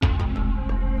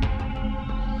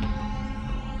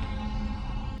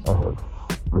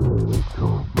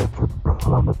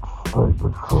its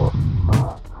Cybertron,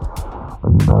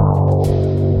 and now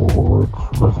its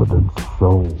residents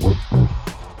shall witness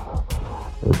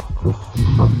its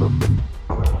dismemberment.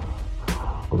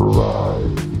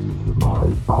 Rise, my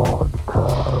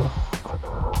podcast.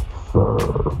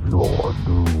 Serve your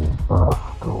new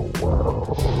master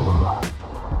well.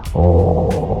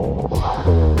 All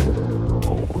hail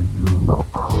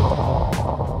Unicron.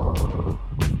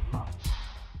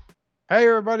 Hey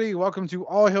everybody, welcome to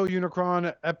All Hail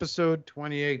Unicron, episode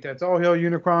 28. That's All Hail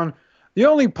Unicron, the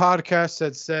only podcast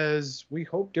that says we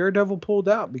hope Daredevil pulled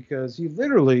out because he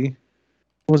literally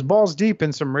was balls deep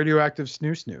in some radioactive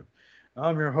snoo.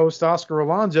 I'm your host, Oscar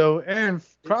Alonso, and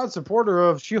proud supporter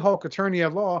of She-Hulk Attorney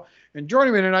at Law. And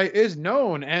joining me tonight is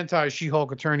known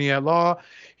anti-She-Hulk Attorney at Law.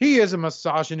 He is a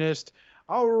misogynist,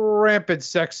 a rampant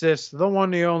sexist, the one,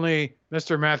 the only,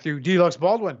 Mr. Matthew Deluxe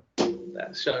Baldwin.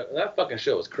 That fucking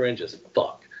show was cringe as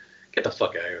fuck. Get the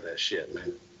fuck out of here with that shit,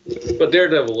 man. But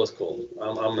Daredevil was cool.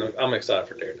 I'm excited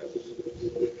for Daredevil.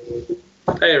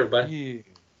 Hey, everybody. Yeah.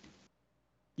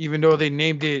 Even though they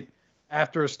named it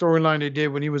after a storyline they did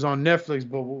when he was on Netflix,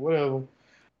 but whatever.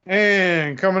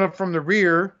 And coming up from the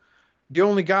rear, the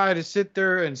only guy to sit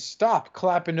there and stop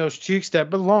clapping those cheeks that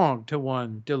belong to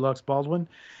one Deluxe Baldwin.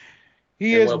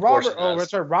 He is Robert. Oh,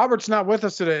 that's right. Robert's not with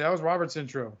us today. That was Robert's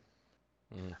intro.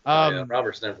 Yeah,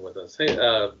 Robert's never with us. Hey,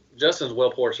 Justin's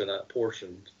well portioned.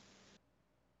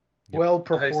 Well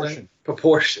proportioned.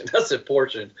 Proportioned. That's it,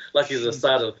 portioned. Like he's a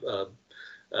side of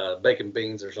bacon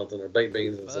beans or something, or baked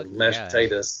beans and some mashed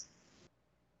potatoes.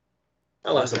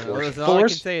 I like some portion. All I can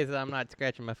say is that I'm not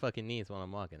scratching my fucking knees while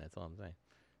I'm walking. That's all I'm saying.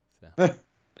 So.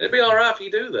 It'd be all right if you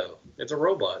do, though. It's a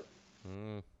robot.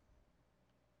 And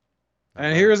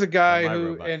here's a guy who,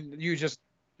 robot. And you just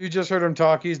heard him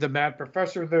talk. He's the Mad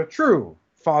Professor, the true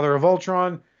father of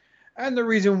Ultron, and the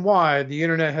reason why the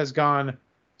internet has gone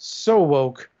so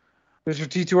woke. Mr.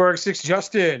 T2RX6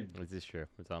 Justin. This is true.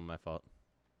 It's all my fault.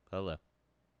 Hello.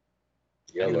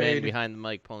 Yeah, the man behind the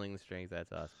mic pulling the strings,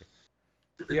 that's Oscar.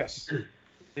 Yes.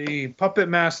 The puppet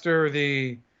master,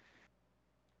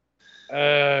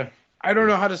 I don't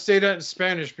know how to say that in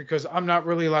Spanish because I'm not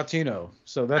really Latino,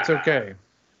 so that's okay.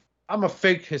 I'm a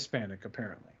fake Hispanic,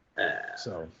 apparently.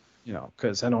 So,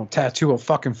 because I don't tattoo a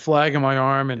fucking flag on my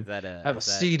arm and have a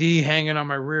CD hanging on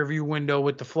my rearview window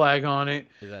with the flag on it.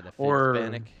 Is that a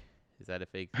Hispanic? Is that a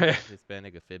fake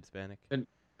Hispanic, a Fibspanic? An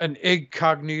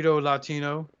incognito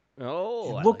Latino.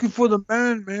 Oh, he's looking for the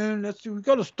man. We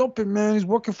gotta stop him, man. He's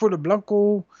working for the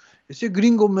Blanco. It's a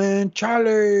gringo, man.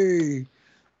 Charlie. We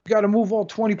gotta move all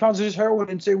 20 pounds of his heroin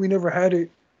and say we never had it.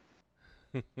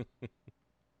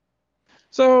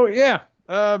 So, yeah,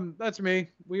 that's me.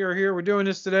 We are here. We're doing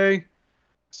this today.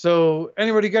 So,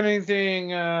 anybody got anything,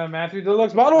 Matthew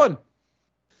Deluxe Baldwin?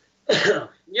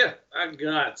 Yeah, I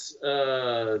got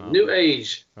New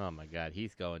Age. Oh, my God.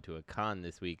 He's going to a con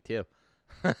this week, too.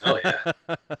 Oh, yeah.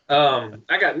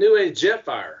 I got New Age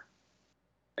Jetfire.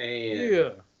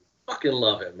 And fucking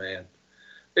love it, man.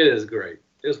 It is great.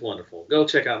 It's wonderful. Go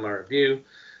check out my review.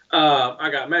 I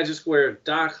got Magic Square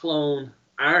Diaclone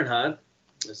Ironhide.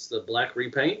 It's the black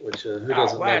repaint, which who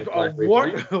doesn't like black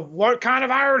repaint? What kind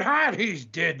of Ironhide? He's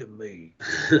dead to me.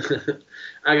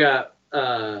 I got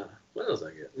what else I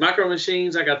get? Micro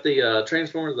Machines. I got the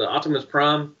Transformers, the Optimus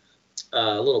Prime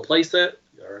little playset.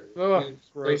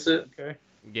 Playset. Okay.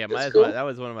 Yeah, that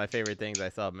was one of my favorite things I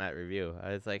saw Matt review.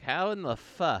 I was like, how in the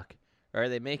fuck are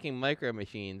they making Micro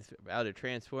Machines out of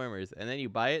Transformers? And then you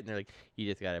buy it, and they're like, you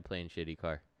just got a plain shitty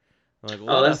car. I'm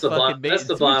like, that's the blind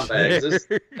bags.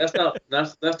 That's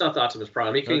not the Optimus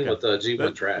Prime. He came with the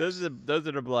G1 tracks. Those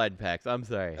are the blind packs. I'm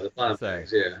sorry. Yeah, the blind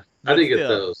bags. Yeah, I did get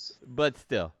those. But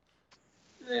still.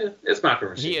 Yeah, it's Micro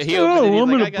Machines. He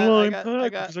opened it, I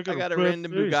got a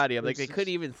random Bugatti. I'm like, they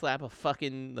couldn't even slap a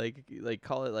fucking like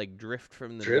call it like Drift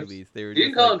from the movies. They were. You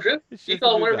can call him Drift. You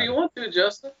call him whatever you want to,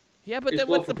 Justin. Yeah, but then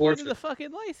what's the point of the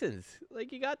fucking license?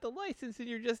 Like, you got the license and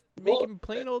you're just making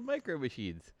plain old Micro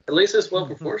Machines. At least it's well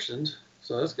proportioned,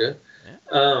 so that's good.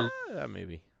 Yeah,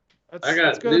 maybe. I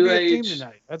got New Age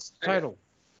tonight. That's the title.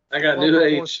 I got New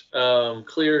Age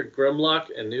Clear Grimlock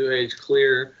and New Age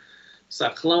Clear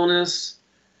Cyclonus.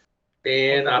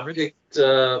 And I picked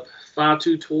up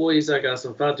 5-2 toys. I got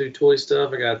some 5-2 toy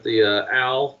stuff. I got the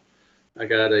Owl. I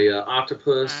got a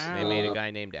Octopus. They made a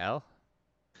guy named Al?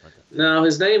 No,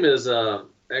 his name is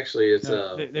actually it's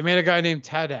they made a guy named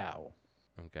Tadao.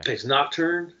 Okay. It's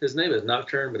Nocturne. His name is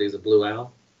Nocturne, but he's a blue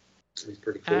owl. He's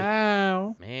pretty cool.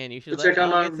 Ow. Man, you should let him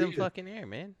get some fucking air,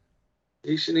 man.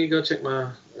 You should need to go check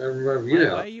my review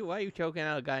out. Why are you choking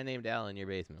out a guy named Al in your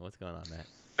basement? What's going on, Matt?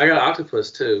 I got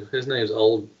Octopus too. His name's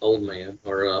Old Man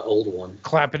or Old One.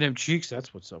 Clapping them cheeks.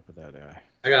 That's what's up with that guy.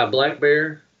 I got a Black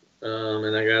Bear,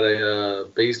 and I got a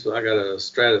Beast. I got a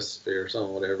Stratosphere or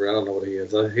something, whatever. I don't know what he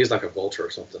is. He's like a vulture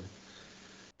or something.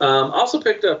 Also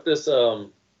picked up this the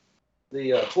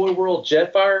Toy World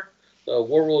Jetfire, the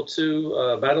World War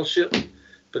II battleship,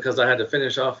 because I had to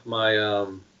finish off my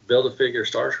Build-A-Figure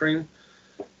Starscream.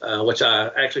 Which I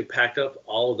actually packed up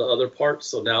all of the other parts,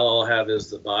 so now all I have is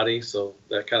the body, so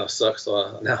that kind of sucks. So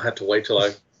I now have to wait till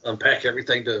I unpack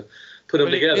everything to put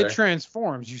them together. It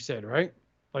transforms, you said, right?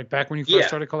 Like back when you first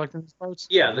started collecting these parts?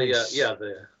 Yeah, it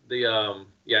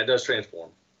does transform.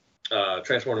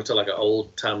 Transform into like an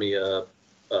old-timey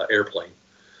airplane.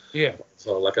 Yeah.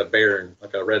 So like a Baron,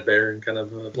 like a Red Baron kind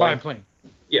of plane.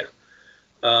 Yeah.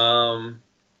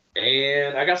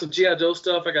 And I got some G.I. Joe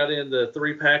stuff. I got in the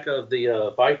 3-pack of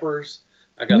the Vipers.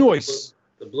 I got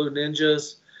the Blue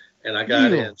Ninjas. And I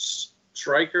got in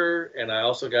Stryker. And I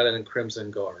also got in Crimson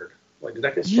Guard. Wait, did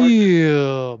I get Stryker?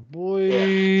 Yeah, boys.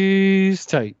 Yeah.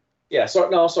 Tight. Yeah,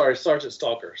 sorry. Sergeant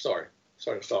Stalker. Sorry.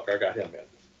 Sergeant Stalker. I got him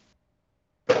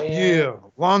in. Yeah,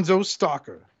 Lonzo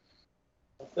Stalker.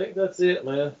 I think that's it,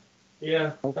 man.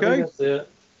 Yeah. Okay. I think that's it.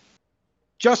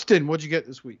 Justin, what'd you get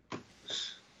this week?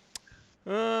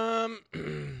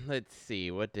 Let's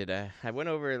see. What did I went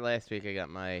over last week. I got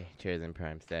my Chosen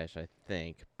Prime stash, I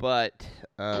think. But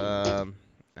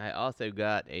I also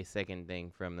got a second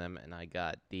thing from them, and I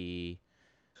got the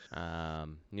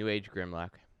New Age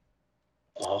Grimlock.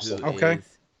 Awesome. Okay.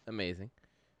 Amazing.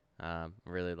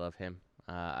 Really love him.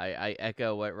 I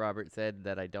echo what Robert said,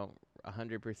 that I don't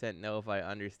 100% know if I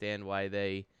understand why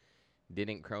they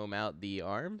didn't chrome out the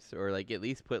arms, or like at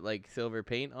least put like silver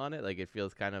paint on it. Like it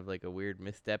feels kind of like a weird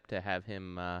misstep to have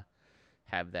him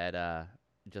have that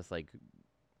just like,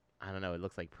 I don't know, it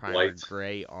looks like primer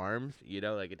gray arms, you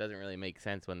know, like it doesn't really make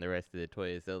sense when the rest of the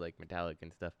toy is so like metallic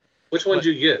and stuff. Which one did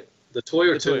you get? The toy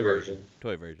or toy version?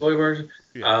 Toy version. Toy version?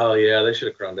 Yeah. Oh yeah, they should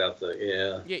have chromed out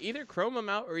the Yeah, either chrome them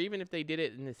out, or even if they did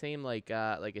it in the same like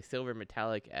a silver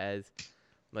metallic as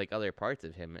like other parts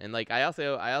of him. And like I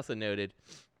also noted,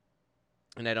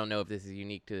 and I don't know if this is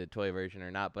unique to the toy version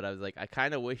or not, but I was like, I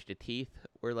kind of wish the teeth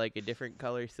were like a different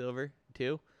color silver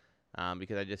too,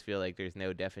 because I just feel like there's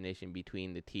no definition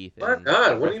between the teeth. My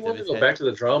God, what do you want to go back to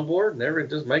the drawing board and never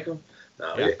just make them?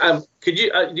 No, yeah. Could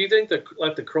you? Do you think the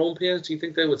chrome pins? Do you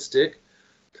think they would stick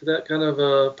to that kind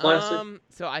of plastic?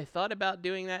 So I thought about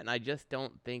doing that, and I just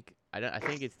don't think. I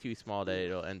think it's too small that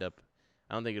it'll end up.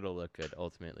 I don't think it'll look good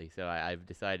ultimately. So I've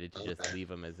decided to just leave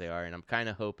them as they are, and I'm kind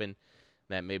of hoping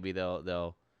that maybe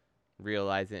they'll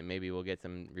realize it, and maybe we'll get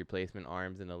some replacement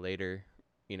arms in a later,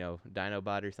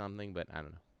 Dinobot or something, but I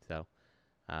don't know. So,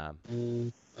 I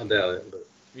doubt it. But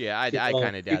yeah, I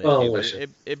kind of doubt it too. But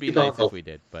it'd be nice if we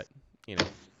did. But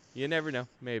you never know.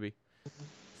 Maybe.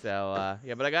 So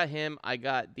yeah, but I got him. I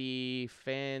got the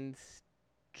Fans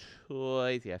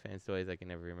Toys. Yeah, Fans Toys. I can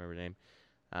never remember the name.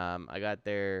 I got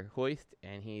their Hoist,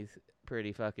 and he's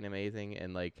pretty fucking amazing.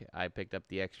 And like, I picked up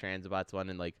the X Transbots one,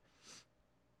 and like,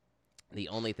 the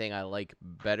only thing I like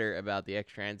better about the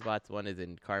X Transbots one is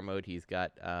in car mode, he's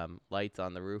got lights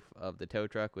on the roof of the tow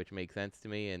truck, which makes sense to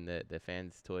me, and the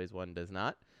Fans Toys one does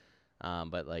not.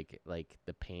 But like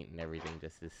the paint and everything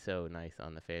just is so nice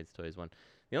on the Fans Toys one.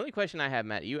 The only question I have,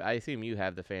 Matt, I assume you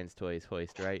have the Fans Toys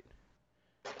Hoist, right?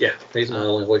 Yeah, he's my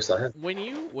only hoist I have. When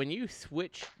you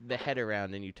switch the head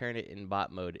around and you turn it in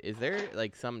bot mode, is there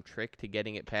like some trick to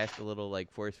getting it past the little like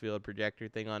force field projector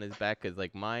thing on his back? Because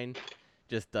like mine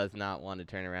just does not want to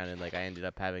turn around, and like I ended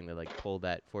up having to like pull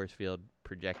that force field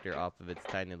projector off of its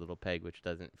tiny little peg, which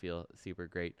doesn't feel super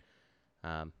great.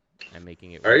 And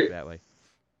making it work that way.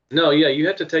 No, yeah, you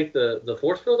have to take the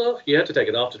force field off. You have to take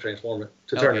it off to transform it,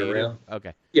 to turn it around.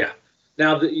 Okay. Yeah.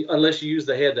 Now, unless you use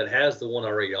the head that has the one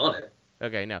already on it.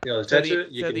 Okay, no. Attach it,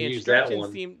 you can use that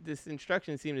one. This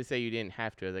instruction seemed to say you didn't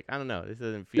have to. I was like, I don't know. This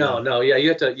doesn't feel. No, yeah, you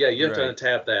have to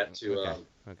untap that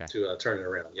to turn it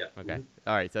around. Yeah. Okay. Mm-hmm.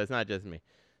 All right, so it's not just me.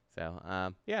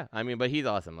 So, yeah, I mean, but he's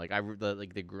awesome. Like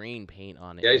the green paint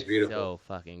on it. Yeah, he's beautiful. So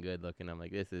fucking good looking. I'm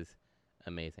like, this is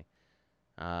amazing.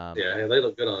 Yeah, they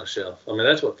look good on a shelf. I mean,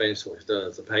 that's what Fans Toys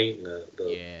does. The paint and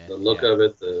the look of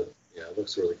it. It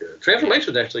looks really good.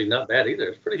 Transformation's actually not bad either.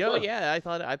 It's pretty fun. Yeah, I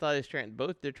thought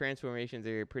both the transformations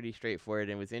are pretty straightforward,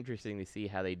 and it was interesting to see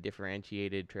how they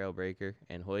differentiated Trailbreaker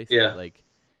and Hoist. Yeah. I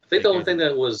think the only thing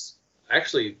that was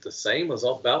actually the same was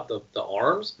all about the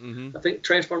arms. Mm-hmm. I think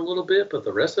transformed a little bit, but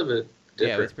the rest of it different.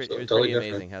 Yeah, it was pretty totally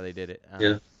amazing how they did it.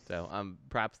 So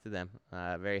props to them.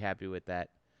 Very happy with that.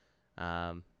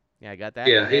 Yeah, I got that.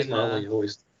 Yeah, he's my only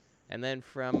hoist. And then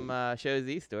from Show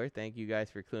Z Store, thank you guys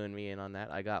for cluing me in on that.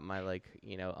 I got my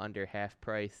under half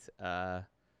price fucking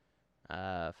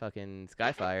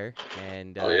Skyfire,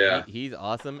 and he's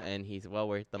awesome and he's well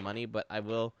worth the money. But I'm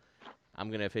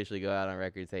gonna officially go out on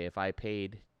record and say if I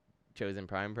paid Chosen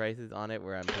Prime prices on it,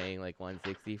 where I'm paying like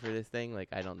 $160 for this thing, like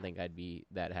I don't think I'd be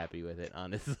that happy with it,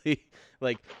 honestly.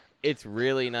 Like it's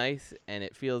really nice and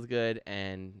it feels good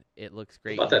and it looks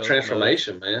great. About that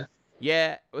transformation, man.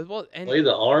 Yeah, well, and the way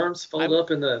the arms fold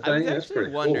up in the thing. I was that's actually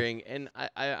pretty wondering, cool.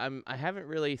 and I haven't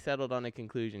really settled on a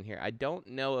conclusion here. I don't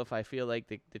know if I feel like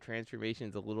the transformation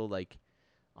is a little like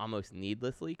almost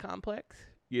needlessly complex.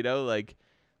 You know, like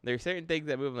there are certain things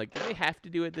that move. Like, do they have to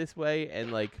do it this way?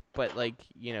 And but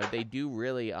they do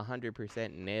really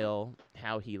 100% nail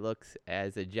how he looks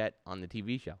as a Jet on the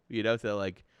TV show. You know, so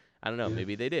I don't know,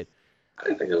 maybe they did. I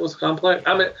didn't think it was complex.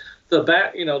 I mean, the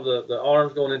back, the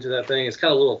arms going into that thing, it's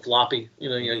kind of a little floppy. You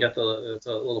got it's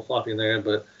a little floppy in there,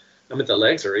 but I mean, the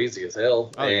legs are easy as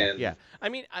hell. Oh, yeah. I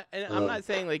mean, I'm not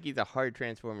saying like he's a hard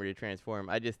transformer to transform.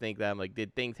 I just think that I'm like,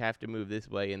 did things have to move this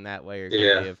way and that way, or could they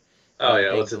have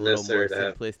things a little more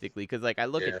simplistically? Because I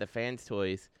look at the fans'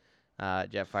 toys,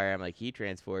 Jetfire. I'm like, he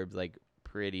transforms like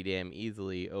pretty damn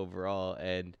easily overall,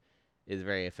 and is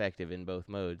very effective in both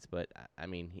modes, but I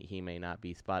mean, he may not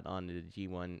be spot on to the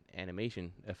G1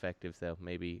 animation effective, so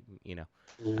maybe, I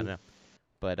don't know.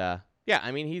 But, yeah,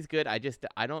 I mean, he's good. I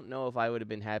don't know if I would have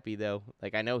been happy, though.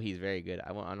 Like, I know he's very good.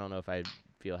 I don't know if I'd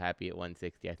feel happy at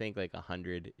 160. I think,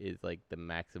 100 is, the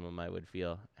maximum I would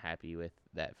feel happy with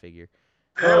that figure.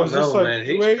 I don't know, man.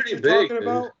 He's pretty big,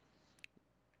 dude.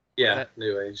 Yeah,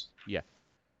 New Age. Yeah.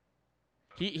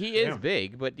 He is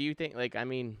big, but do you think, I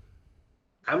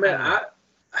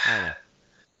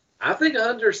think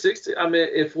 160. I mean,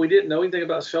 if we didn't know anything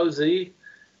about Show Z,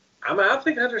 I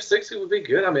think 160 would be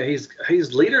good. I mean,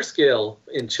 he's leader scale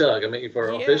in Chug. I mean, for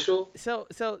official.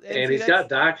 And he's got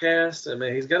die cast. I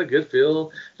mean, he's got a good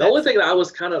feel. The only thing that I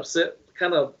was kind of upset,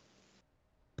 was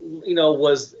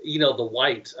the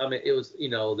white. I mean, it was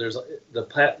there's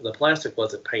the plastic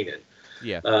wasn't painted.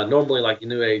 Yeah. Normally, like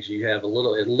New Age, you have a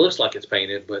little. It looks like it's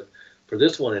painted, but for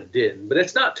this one, it didn't. But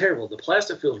it's not terrible. The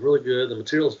plastic feels really good. The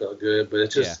materials felt good, but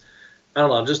it's just, I don't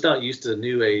know. I'm just not used to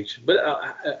New Age. But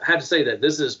I had to say that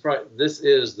this is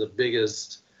the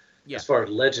biggest as far as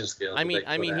legend scale. I mean,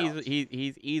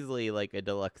 he's easily like a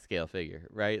deluxe scale figure,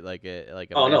 right?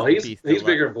 Oh no, he's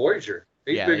bigger than Voyager.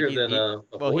 He's bigger than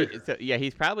Voyager.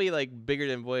 He's probably bigger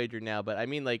than Voyager now. But I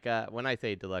mean, when I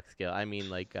say deluxe scale, I mean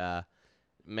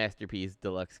Masterpiece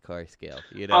deluxe car scale.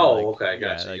 Okay,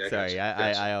 gotcha. Sorry, gotcha.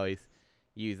 I always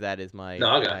use that as my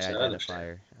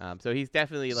identifier. So he's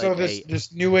definitely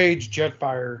this New Age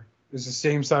Jetfire is the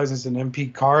same size as an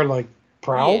MP car, like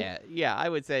Prowl. Yeah, I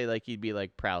would say he'd be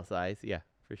Prowl size. Yeah,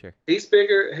 for sure. He's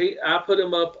bigger. I put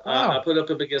him up. I put up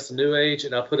against the New Age,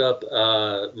 and I put up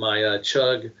my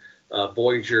Chug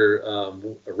Voyager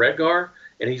Redgar,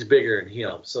 and he's bigger than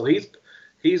him. So he's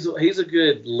a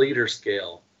good leader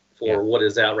scale for what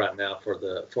is out right now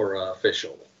for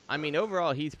official. I mean,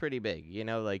 overall, he's pretty big.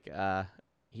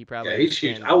 He probably. Yeah, he's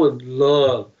huge. I would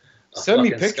love. Send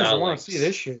me pictures. I want to see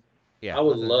this shit. Yeah, I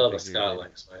would love a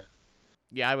Skylinks, man.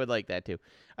 Yeah, I would like that too.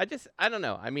 I don't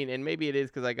know. I mean, and maybe it is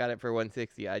because I got it for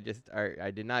 160. I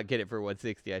did not get it for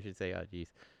 160. I should say. Oh, geez.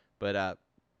 But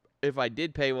if I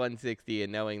did pay 160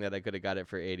 and knowing that I could have got it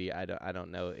for 80, I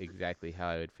don't know exactly how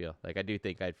I would feel. I do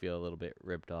think I'd feel a little bit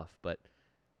ripped off, but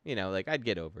I'd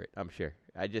get over it. I'm sure.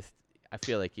 I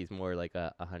feel like he's more like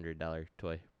a $100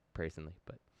 toy personally,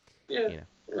 but I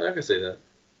can say that.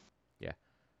 Yeah.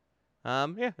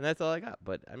 And that's all I got.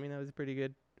 But I mean, that was a pretty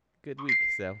good week.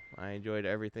 So I enjoyed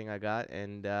everything I got,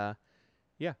 and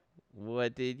yeah.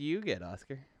 What did you get,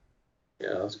 Oscar?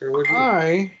 Yeah, Oscar, what did you?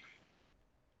 I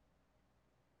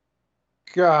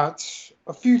got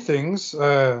a few things.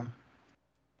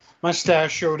 My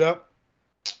stash showed up.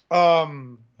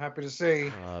 Happy to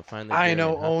say, finally I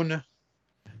know own.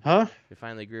 Huh? It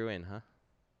finally grew in, huh?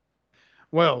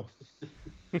 Well,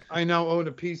 I now own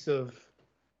a piece of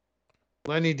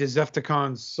Lenny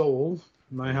Decepticon's soul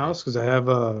in my house because I have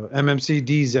a MMC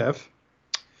D-Zeph.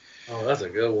 Oh, that's a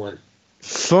good one.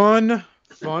 Fun.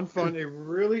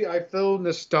 I feel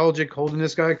nostalgic holding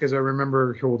this guy because I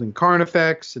remember holding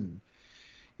Carnifex and,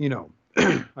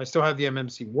 I still have the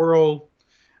MMC World.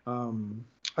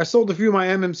 I sold a few of my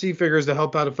MMC figures to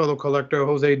help out a fellow collector,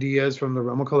 Jose Diaz from the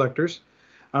Realm of Collectors.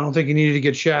 I don't think he needed to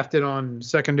get shafted on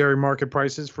secondary market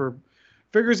prices for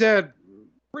figures that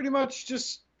pretty much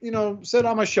just, sit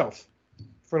on my shelf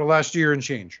for the last year and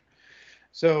change.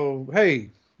 So, hey,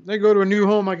 they go to a new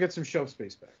home, I get some shelf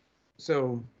space back.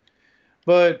 So,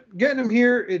 But getting him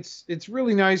here, it's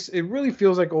really nice. It really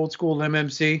feels like old school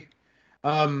MMC.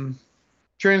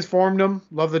 Transformed him.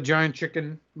 Love the giant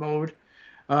chicken mode.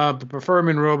 But prefer him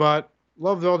in robot.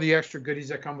 Loved all the extra goodies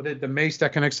that come with it. The mace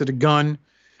that connects to the gun.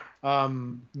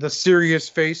 The serious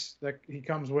face that he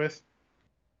comes with.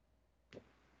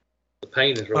 The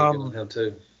paint is really good on him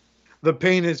too. The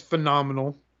paint is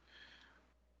phenomenal.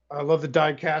 I love the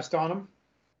die cast on him.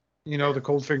 You know, the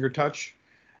cold finger touch.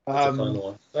 That's a fun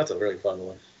one. That's a really fun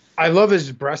one. I love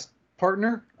his breast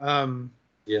partner.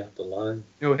 Yeah, the lion.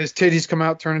 You know, his titties come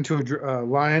out, turn into a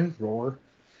lion, roar.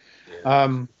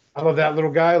 Yeah. I love that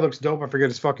little guy. Looks dope. I forget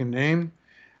his fucking name.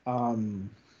 You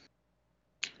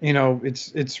know,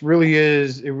 it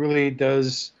really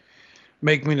does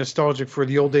make me nostalgic for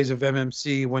the old days of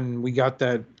MMC when we got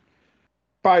that,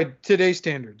 by today's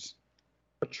standards,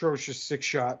 atrocious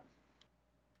 6-shot.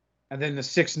 And then the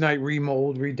 6-night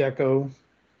remold, redeco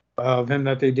of him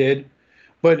that they did.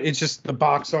 But it's just the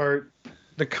box art,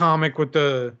 the comic with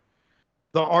the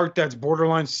art that's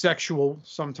borderline sexual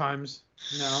sometimes,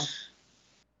 you know.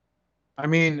 I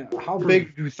mean, how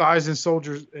big do thighs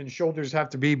and shoulders have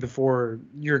to be before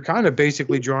you're kind of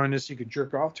basically drawing this? You could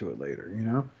jerk off to it later, you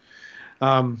know.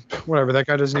 Whatever. That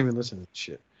guy doesn't even listen to this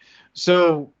shit.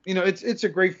 So, you know, it's a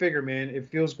great figure, man. It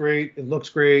feels great. It looks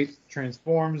great.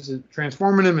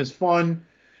 Transforming him is fun,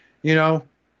 you know.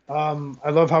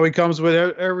 I love how he comes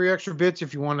with every extra bits.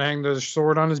 If you want to hang the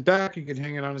sword on his back, you can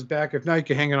hang it on his back. If not, you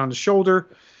can hang it on the shoulder.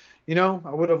 You know, I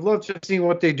would have loved to see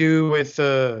what they do with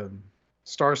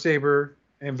Star Saber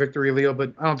and Victory Leo,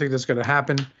 but I don't think that's going to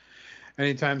happen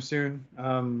anytime soon.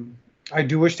 I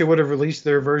do wish they would have released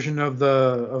their version of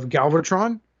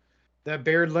Galvatron that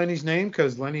bared Lenny's name,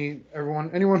 because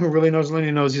anyone who really knows Lenny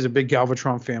knows he's a big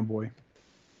Galvatron fanboy.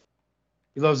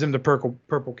 He loves him, the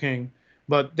Purple King.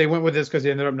 But they went with this because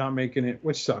they ended up not making it,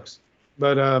 which sucks.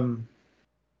 But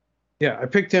yeah, I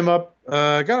picked him up.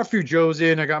 I got a few Joes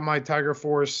in. I got my Tiger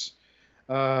Force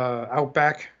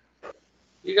Outback.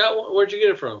 You got? Where'd you get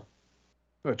it from?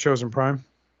 Chosen Prime.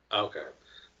 Okay,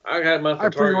 I had mine from I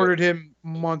pre-ordered him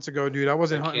months ago, dude. I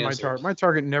wasn't hunting my Target. My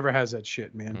Target never has that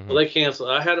shit, man. Well, they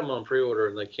canceled. I had them on pre-order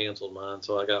and they canceled mine,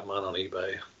 so I got mine on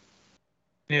eBay.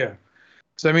 Yeah.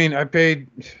 So I mean, I paid.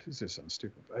 This just sounds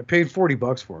stupid. I paid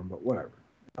 $40 for him, but whatever.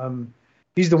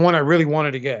 He's the one I really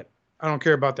wanted to get. I don't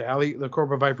care about the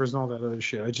Cobra Vipers and all that other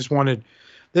shit. I just wanted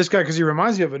this guy because he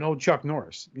reminds me of an old Chuck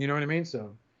Norris. You know what I mean?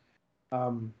 So,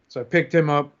 so I picked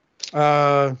him up.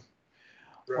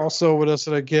 Also, what else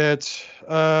did I get?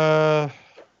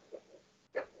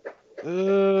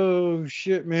 Oh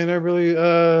shit, man!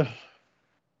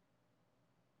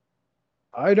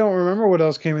 I don't remember what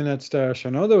else came in that stash.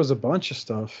 I know there was a bunch of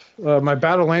stuff. My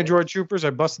Battle Android Troopers, I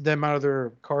busted them out of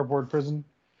their cardboard prison.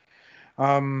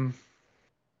 What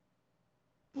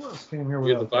else came here?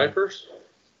 You get the Vipers?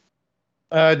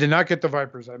 I did not get the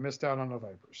Vipers. I missed out on the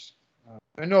Vipers.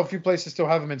 I know a few places still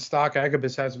have them in stock.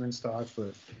 Agabus has them in stock,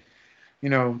 but you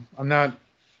know, I'm not.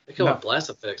 They come with blast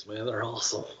effects, man. They're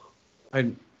awesome.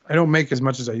 I don't make as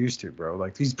much as I used to, bro.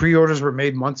 Like these pre-orders were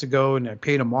made months ago, and I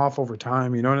paid them off over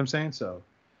time. You know what I'm saying? So,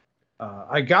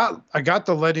 I got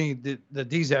the Lenny the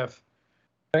DZF.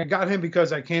 I got him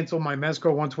because I canceled my Mezco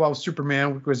 112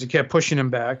 Superman because he kept pushing him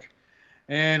back,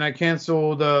 and I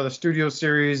canceled the Studio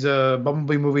Series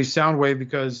Bumblebee movie Soundwave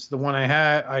because the one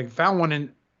I found one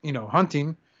in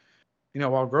hunting,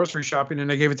 while grocery shopping, and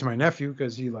I gave it to my nephew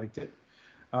because he liked it.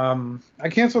 I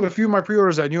canceled a few of my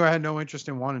pre-orders I knew I had no interest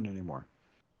in wanting anymore.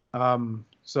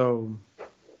 So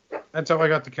that's how I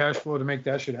got the cash flow to make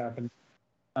that shit happen.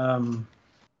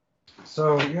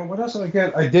 So, what else did I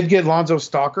get? I did get Lonzo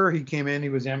Stalker. He came in. He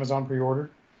was Amazon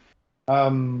pre-order.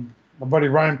 My buddy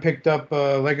Ryan picked up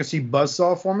Legacy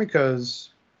Buzzsaw for me because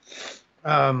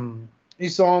he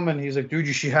saw him and he's like, dude,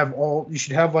 you should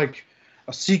have like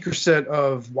a secret set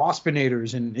of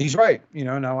Waspinators. And he's right.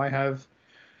 Now I have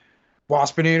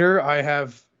Waspinator. I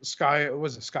have Sky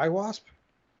Wasp?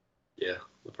 Yeah,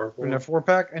 the purple in a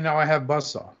 4-pack, and now I have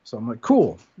Buzzsaw. So I'm like,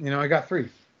 cool. I got 3.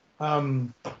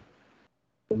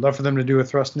 I'd love for them to do a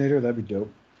Thrustinator. That'd be dope.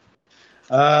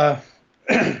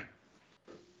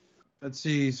 Let's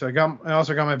see. So I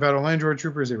also got my Battle Android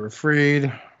Troopers. They were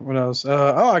freed. What else?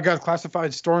 I got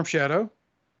Classified Storm Shadow.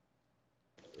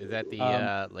 Is that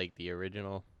the like the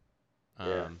original?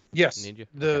 Yes.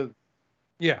 Ninja?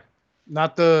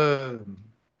 Not the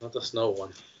snow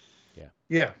one.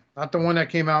 Yeah, not the one that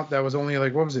came out that was only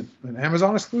like, what was it, an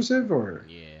Amazon exclusive or?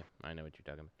 Yeah, I know what you're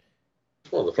talking about.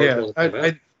 Well, the first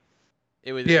one.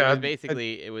 It was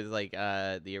basically like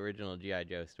the original G.I.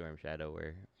 Joe Storm Shadow,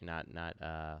 where not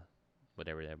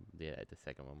whatever the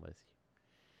second one was.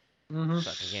 Mm-hmm.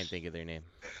 Fuck, I can't think of their name.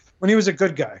 When he was a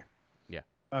good guy. Yeah.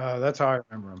 That's how I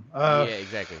remember him. Yeah,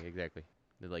 exactly.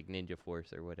 The like Ninja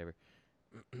Force or whatever.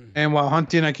 And while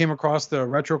hunting, I came across the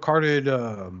retro carded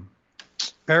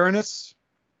Baroness.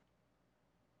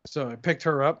 So I picked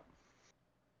her up.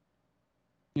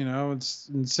 You know, it's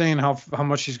insane how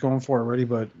much she's going for already,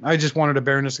 but I just wanted a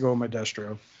Baroness to go with my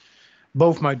Destro.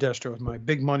 Both my Destros, my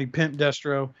big money pimp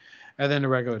Destro, and then the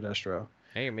regular Destro.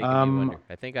 Hey, you're making me wonder.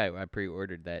 I think I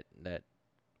pre-ordered that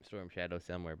Storm Shadow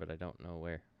somewhere, but I don't know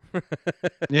where.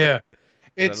 Yeah.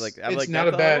 It's not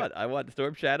a bad. I want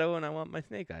Storm Shadow and I want my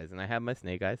Snake Eyes, and I have my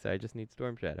Snake Eyes, so I just need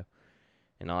Storm Shadow.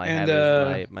 And all I have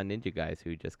is my ninja guys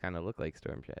who just kind of look like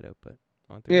Storm Shadow, but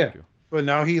I want the original. But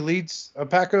now he leads a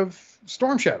pack of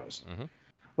Storm Shadows. Mm-hmm.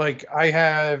 Like I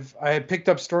had picked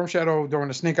up Storm Shadow during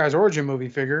the Snake Eyes Origin movie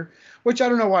figure, which I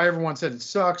don't know why everyone said it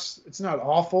sucks. It's not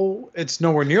awful. It's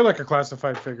nowhere near like a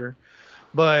classified figure,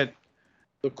 but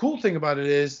the cool thing about it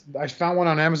is I found one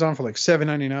on Amazon for like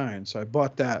 $7.99, so I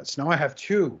bought that. So now I have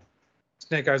 2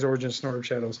 Snake Eyes Origin Storm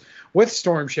Shadows with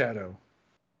Storm Shadow.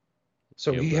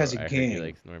 So he has a gang.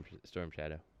 Like Storm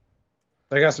Shadow.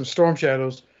 I got some Storm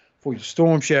Shadows for you,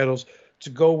 Storm Shadows, to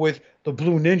go with the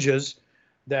Blue Ninjas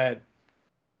that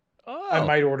I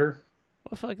might order.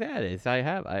 What the fuck that is?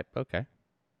 Okay.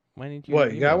 Why didn't you?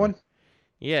 What, you got one?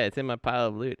 Yeah, it's in my pile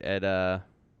of loot at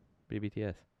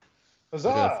BBTS.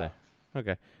 Huzzah!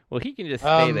 Okay. Well, he can just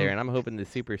stay there, and I'm hoping the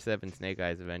Super 7 Snake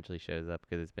Eyes eventually shows up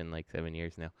because it's been like 7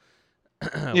 years now.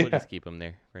 We'll just keep him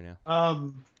there for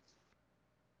now.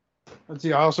 Let's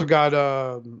see. I also got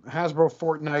Hasbro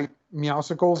Fortnite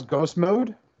Meowsicles Ghost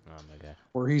Mode. Oh my god.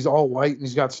 Where he's all white and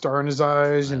he's got star in his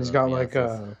eyes and he's got like he's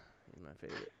my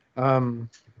favorite.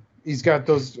 He's got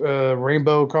those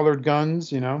rainbow colored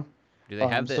guns, you know. Do they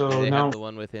have have the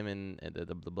one with him in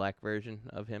the black version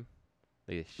of him?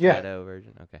 The shadow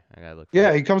version? Okay, I gotta look.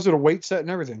 Yeah, he comes with a weight set and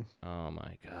everything. Oh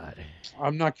my god.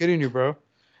 I'm not kidding you, bro.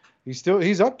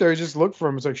 He's up there. Just look for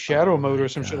him. It's like shadow mode or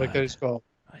some shit like that. It's called.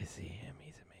 I see him.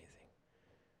 He's amazing.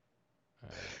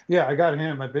 Right. Yeah, I got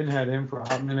him. I've been had him for a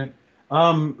hot minute.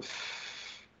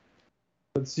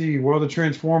 Let's see. World of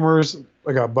Transformers.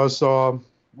 I got Buzzsaw.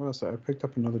 What else? I picked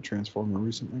up another Transformer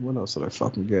recently. What else did I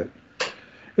fucking get?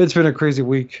 It's been a crazy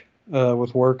week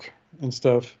with work and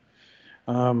stuff.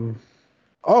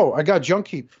 I got Junk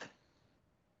Heap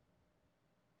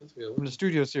from the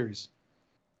Studio Series.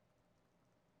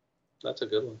 That's a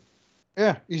good one.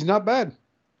 Yeah, he's not bad.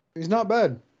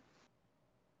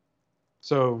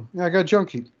 So yeah, I got Junk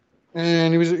Heap,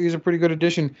 and he's a pretty good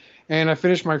addition. And I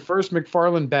finished my first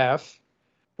McFarlane Bath,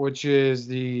 which is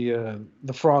the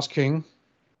Frost King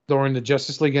during the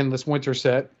Justice League Endless Winter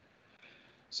set.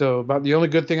 So about the only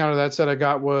good thing out of that set I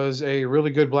got was a really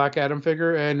good Black Adam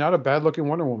figure and not a bad looking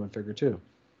Wonder Woman figure too.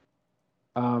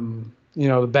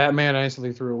 The Batman I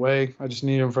instantly threw away. I just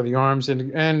need him for the arms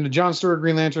and the John Stewart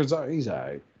Green Lanterns. He's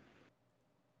alright.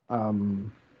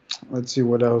 Let's see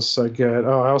what else I get.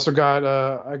 Oh, I also got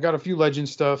I got a few Legend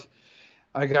stuff.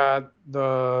 I got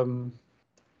the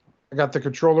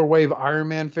Controller Wave Iron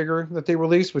Man figure that they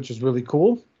released, which is really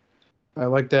cool. I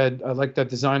like that. I like that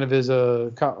design of his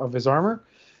armor.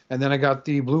 And then I got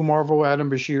the Blue Marvel Adam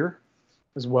Bashir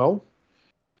as well.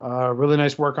 Really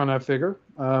nice work on that figure.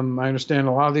 I understand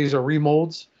a lot of these are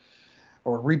remolds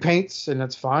or repaints, and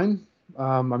that's fine.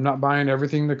 I'm not buying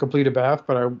everything to complete a bath,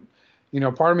 but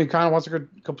part of me kind of wants to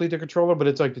complete the controller, but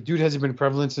it's like the dude hasn't been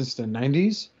prevalent since the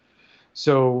 90s,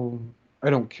 so I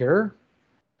don't care.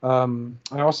 I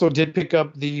also did pick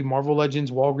up the Marvel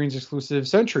Legends Walgreens exclusive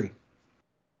Sentry.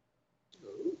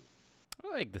 I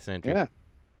like the Sentry. Yeah.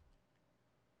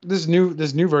 This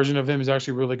new version of him is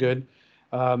actually really good.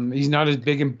 He's not as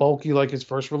big and bulky like his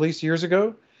first release years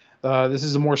ago. This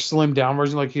is a more slimmed down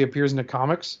version like he appears in the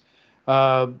comics.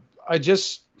 I'm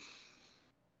just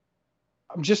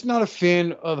not a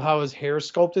fan of how his hair is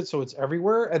sculpted, so it's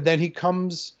everywhere. And then he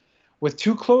comes with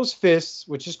 2 closed fists,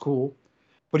 which is cool.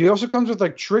 But he also comes with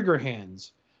like trigger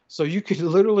hands. So you could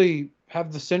literally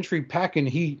have the Sentry pack in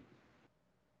heat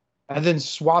and then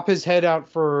swap his head out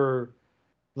for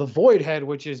the Void head,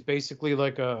 which is basically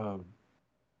like a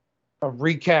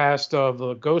recast of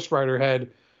the Ghost Rider head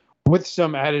with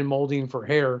some added molding for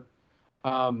hair.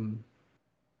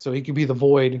 So he could be the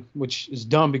Void, which is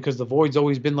dumb because the Void's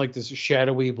always been like this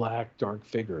shadowy black dark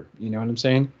figure. You know what I'm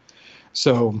saying?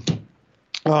 So,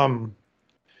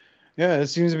 it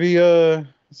seems to be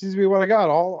what I got.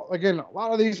 A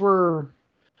lot of these were,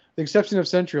 the exception of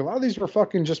Sentry, a lot of these were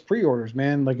fucking just pre-orders,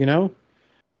 man. Like, I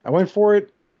went for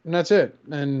it and that's it.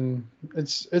 And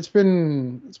it's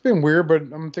been weird, but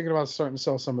I'm thinking about starting to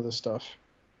sell some of this stuff.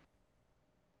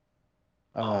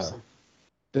 Awesome.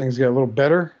 Things get a little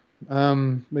better.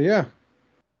 But yeah.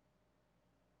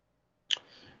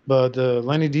 But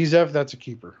Lenny Dezef, that's a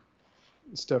keeper.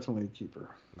 It's definitely a keeper.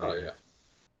 Oh yeah.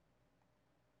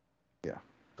 Yeah.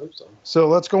 Hope so. So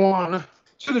let's go on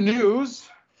to the news.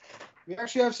 We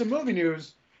actually have some movie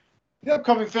news. The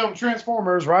upcoming film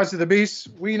Transformers: Rise of the Beasts.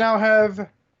 We now have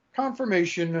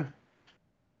confirmation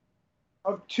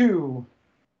of 2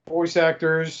 voice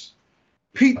actors,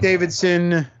 Pete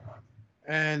Davidson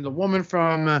and the woman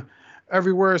from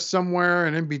Everywhere, Somewhere,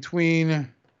 and in between,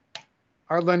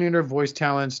 are lending their voice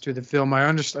talents to the film.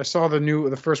 I saw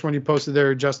the first one you posted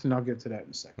there, Justin. I'll get to that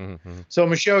in a second. Mm-hmm. So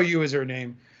Michelle Yeoh is her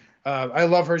name. I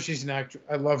love her. She's an actress.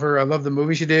 I love her. I love the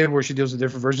movie she did where she deals with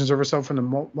different versions of herself in the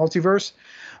multiverse.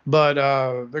 But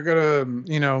they're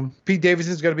gonna, Pete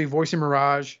Davidson's gonna be voicing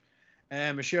Mirage,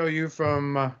 and Michelle Yeoh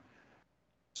from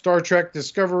Star Trek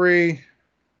Discovery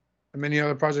and many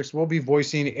other projects will be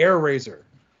voicing Air Razor.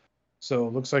 So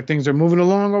it looks like things are moving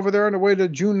along over there on the way to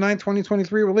June 9th,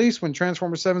 2023 release when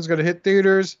Transformers 7 is going to hit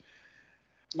theaters.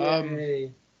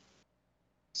 Yay.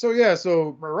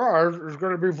 So Mirage is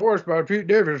going to be voiced by Pete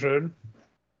Davidson.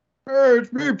 Hey,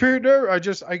 it's me, Pete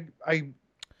Davidson.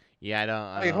 Yeah,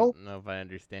 I don't know if I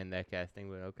understand that casting,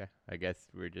 but okay. I guess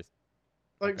we're just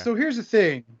okay. So here's the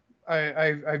thing.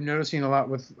 I've noticing a lot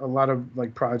with a lot of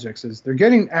like projects is they're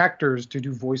getting actors to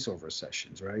do voiceover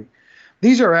sessions, right?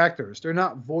 These are actors. They're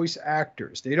not voice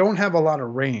actors. They don't have a lot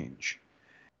of range.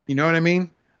 You know what I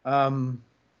mean?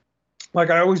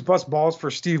 Like I always bust balls for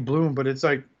Steve Bloom, but it's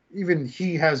like even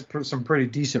he has some pretty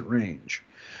decent range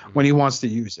when he wants to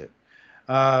use it.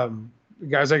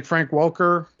 Guys like Frank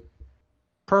Welker,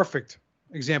 perfect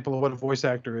example of what a voice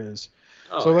actor is.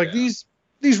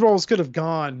 These roles could have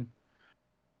gone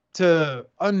to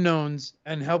unknowns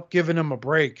and help giving them a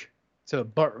break to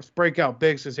break out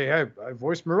big to say, hey, I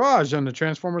voiced Mirage on the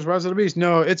Transformers Rise of the Beast.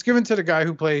 No, it's given to the guy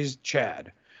who plays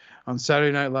Chad on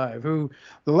Saturday Night Live, who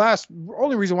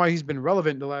only reason why he's been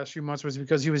relevant in the last few months was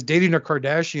because he was dating a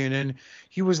Kardashian and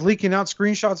he was leaking out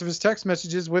screenshots of his text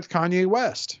messages with Kanye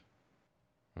West.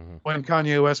 Mm-hmm. When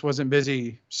Kanye West wasn't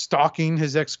busy stalking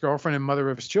his ex-girlfriend and mother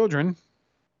of his children,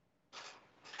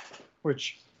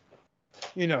 which,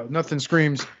 nothing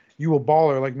screams, you a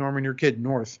baller like Norman your kid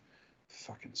North.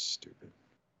 Fucking stupid.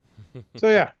 So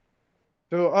yeah.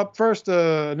 So up first,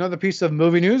 another piece of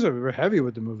movie news. We're heavy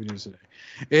with the movie news today.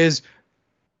 Is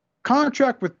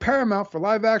contract with Paramount for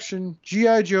live action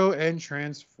G.I. Joe and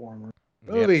Transformers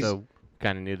movies. So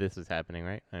kind of knew this was happening,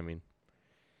 right? I mean,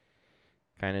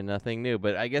 kind of nothing new,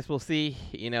 but I guess we'll see.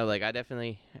 I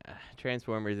definitely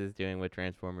Transformers is doing what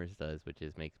Transformers does, which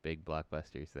is makes big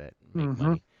blockbusters that make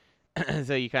money.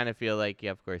 So you kind of feel like,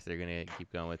 yeah, of course they're gonna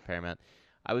keep going with Paramount.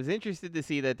 I was interested to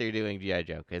see that they're doing G.I.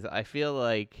 Joe because I feel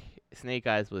like Snake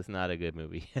Eyes was not a good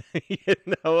movie.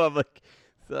 I'm like,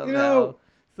 somehow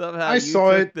I you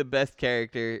saw took it. the best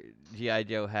character G.I.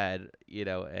 Joe had,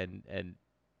 and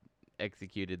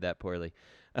executed that poorly.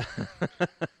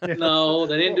 No,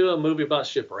 they didn't do a movie about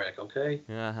shipwreck, okay?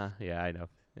 Uh-huh. Yeah, I know.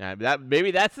 Maybe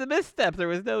that's the misstep. There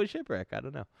was no shipwreck. I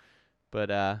don't know.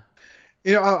 But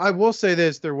I will say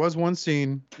this. There was one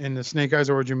scene in the Snake Eyes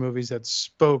origin movies that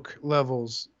spoke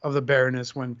levels of the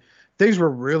Baroness when things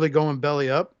were really going belly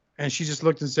up, and she just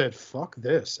looked and said, fuck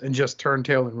this, and just turned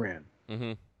tail and ran.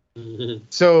 Mm-hmm.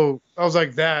 So I was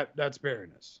like, that's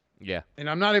Baroness. Yeah. And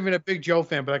I'm not even a big Joe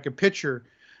fan, but I could picture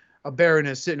a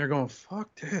Baroness sitting there going,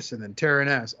 fuck this, and then tearing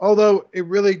ass. Although it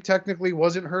really technically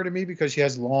wasn't her to me because she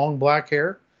has long black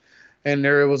hair, and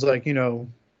there it was like,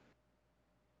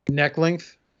 neck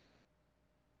length.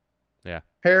 Yeah.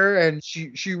 Hair, and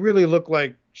she really looked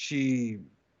like she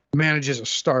manages a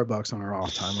Starbucks on her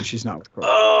off time when she's not with Carl.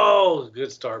 Oh, good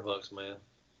Starbucks, man.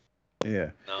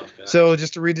 Yeah. No, so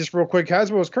just to read this real quick,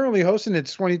 Hasbro is currently hosting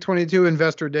its 2022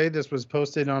 Investor Day. This was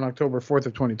posted on October 4th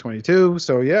of 2022.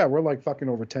 So yeah, we're like fucking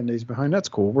over 10 days behind. That's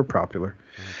cool. We're popular.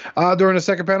 During the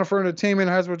second panel for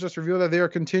entertainment, Hasbro just revealed that they are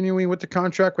continuing with the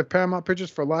contract with Paramount Pictures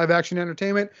for live action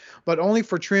entertainment, but only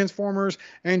for Transformers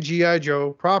and G.I.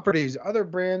 Joe properties. Other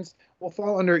brands will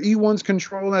fall under E1's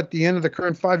control at the end of the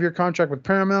current 5-year contract with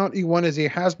Paramount. E1 is a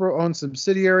Hasbro-owned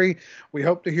subsidiary. We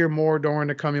hope to hear more during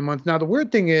the coming months. Now, the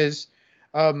weird thing is,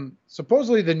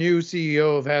 supposedly the new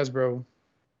CEO of Hasbro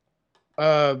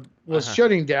was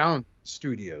shutting down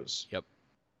studios. Yep.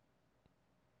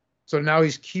 So now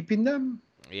he's keeping them?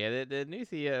 Yeah, the new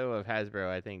CEO of Hasbro,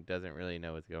 I think, doesn't really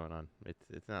know what's going on.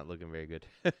 It's not looking very good.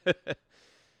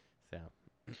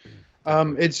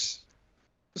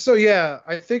 So yeah,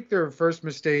 I think their first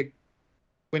mistake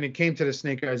when it came to the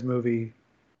Snake Eyes movie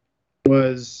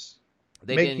was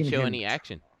they didn't show any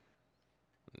action.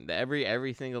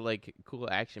 Every single like cool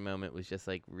action moment was just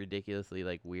like ridiculously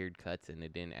like weird cuts, and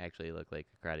it didn't actually look like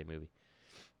a karate movie.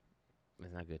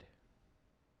 It's not good.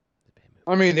 It's a bad movie.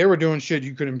 I mean, they were doing shit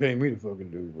you couldn't pay me to fucking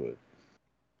do, but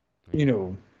you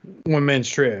know, one man's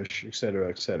trash, et cetera,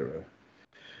 et cetera.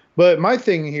 But my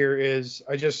thing here is,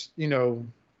 I just, you know,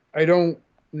 I don't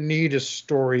need a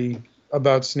story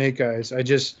about Snake Eyes. I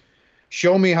just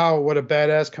show me what a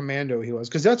badass commando he was,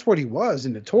 because that's what he was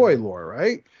in the toy lore,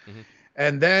 right? Mm-hmm.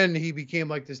 And then he became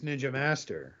like this ninja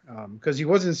master, because he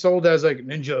wasn't sold as like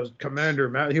ninja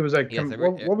commander. He was like,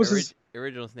 what was his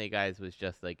original Snake Eyes? Was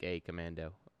just like a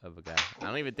commando of a guy. I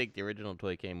don't even think the original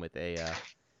toy came with a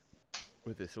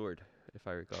sword, if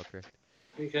I recall correct.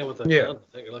 He came with a gun,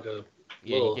 I think, like a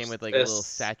he came with like a little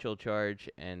satchel charge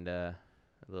and a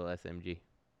little SMG.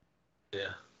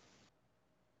 Yeah.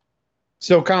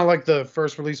 So kind of like the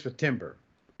first release with Timber.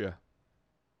 Yeah.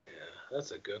 Yeah,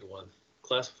 that's a good one.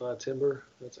 Classified Timber,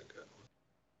 that's a good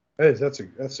one.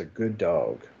 That's a good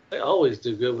dog. They always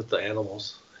do good with the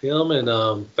animals. Him and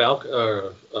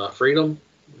Freedom.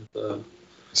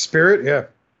 Spirit, yeah.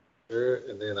 Spirit,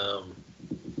 and then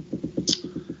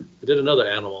we did another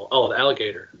animal. Oh, the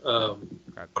alligator.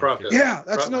 Croc. Yeah,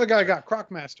 that's another guy I got.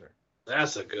 Crocmaster.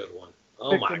 That's a good one.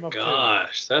 Oh my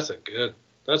gosh, that's a good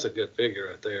figure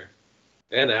right there.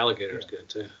 And the alligator is good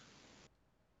too.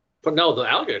 But no, the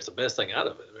alligator's the best thing out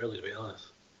of it, really, to be honest.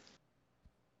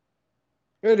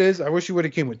 It is. I wish you would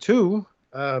have came with two.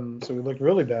 So we looked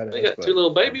really bad. They got two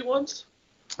little baby ones.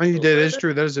 Oh, you did. It's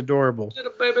true. That is adorable.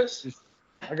 Little babies.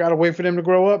 I gotta wait for them to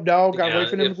grow up, dog. Gotta wait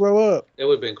for them to grow up. It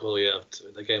would have been cool, yeah.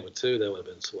 If they came with two, that would have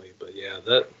been sweet. But yeah,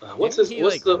 that what's the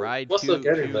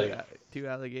two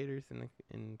alligators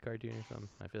in cartoon or something?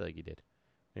 I feel like he did.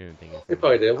 I don't think he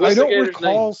probably did. I don't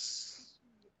recall.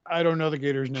 I don't know the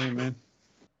gator's name, man.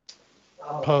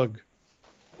 Pug.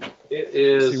 It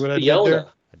is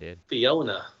Fiona. I did.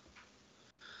 Fiona.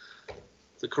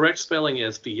 The correct spelling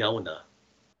is Fiona.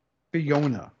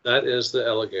 Fiona. That is the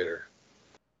alligator.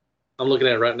 I'm looking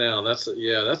at it right now. That's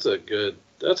a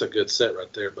good set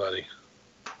right there, buddy.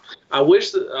 I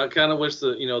kind of wish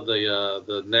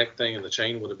the neck thing and the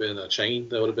chain would have been a chain.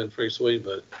 That would have been pretty sweet,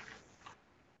 but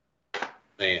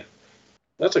man,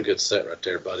 that's a good set right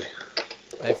there, buddy.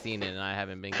 I've seen it, and I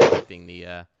haven't been collecting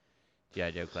the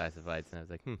G.I. Joe classifieds, and I was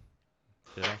like,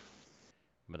 should I?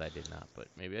 But I did not. But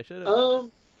maybe I should have.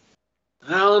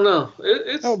 I don't know.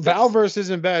 Valverse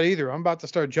isn't bad either. I'm about to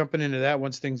start jumping into that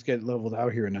once things get leveled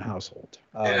out here in the household.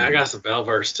 Yeah, I got some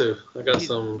Valverse too.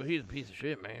 He's a piece of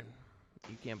shit, man.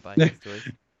 You can't buy his toys.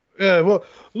 Yeah, well,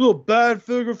 a little bad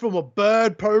figure from a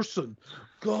bad person.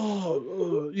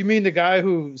 God, you mean the guy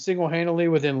who single-handedly,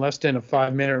 within less than a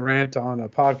 5-minute rant on a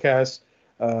podcast,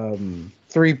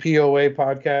 3POA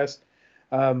podcast,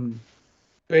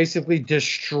 basically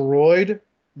destroyed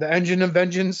the engine of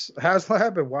vengeance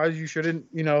HasLab, and why you shouldn't,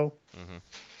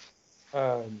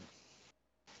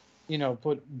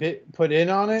 put in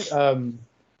on it.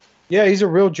 Yeah, he's a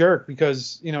real jerk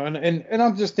because, and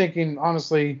I'm just thinking,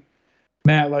 honestly,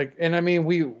 Matt, like, and I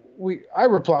mean, I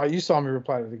reply, you saw me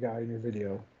reply to the guy in your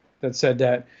video that said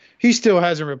that he still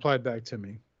hasn't replied back to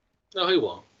me. No, he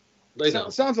won't.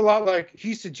 Sounds a lot like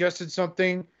he suggested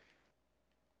something.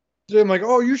 I'm like,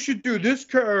 oh, you should do this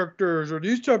characters or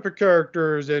these type of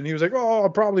characters. And he was like, oh,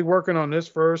 I'm probably working on this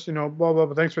first, blah, blah,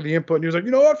 blah. Thanks for the input. And he was like,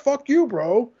 you know what? Fuck you,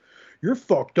 bro. You're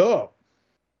fucked up.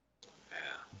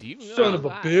 Do you know son of a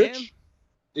bitch?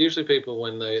 Usually people,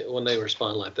 when they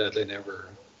respond like that, they never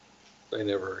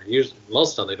use,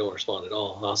 most of the time they don't respond at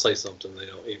all. I'll say something, they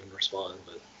don't even respond,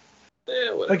 but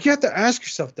yeah, whatever. Like, you have to ask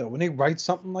yourself though, when they write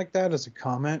something like that as a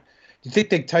comment, do you think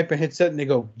they type a headset and they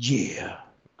go, yeah,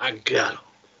 I got him.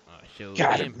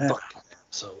 Got him.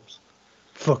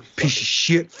 Fuck piece of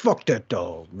shit. Fuck that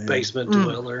dog, man. Basement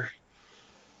dweller.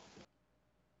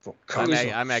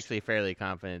 I'm actually fairly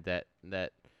confident that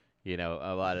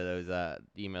a lot of those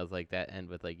emails like that end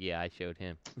with like, yeah, I showed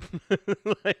him.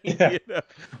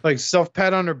 Like self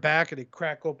pat on their back, and they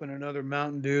crack open another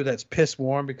Mountain Dew that's piss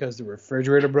warm because the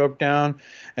refrigerator broke down,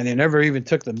 and they never even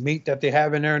took the meat that they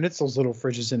have in there, and it's those little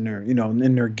fridges in there,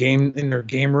 in their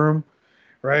game room.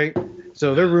 Right?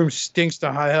 So their room stinks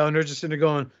to high hell, and they're just sitting there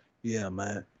going, yeah,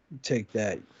 man, take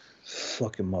that, you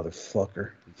fucking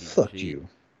motherfucker. Fuck you.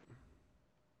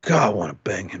 God, I want to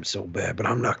bang him so bad, but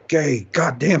I'm not gay.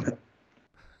 God damn it.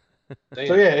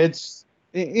 So, yeah, it's,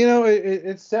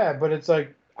 it's sad, but it's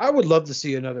like, I would love to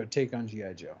see another take on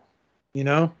G.I. Joe.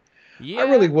 Yeah. I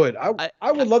really would.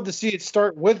 I would love to see it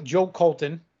start with Joe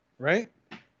Colton, right?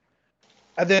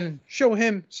 And then show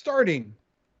him starting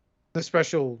the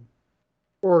special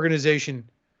organization,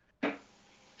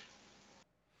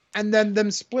 and then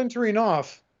them splintering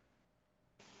off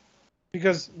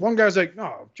Because one guy's like,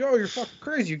 no, Joe, you're fucking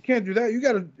crazy. You can't do that. You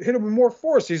got to hit him with more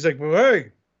force. He's like, well,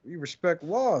 hey, we respect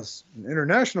laws,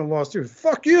 international laws too.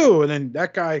 Fuck you. And then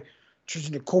that guy turns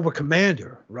into Cobra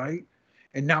Commander, right?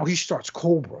 And now he starts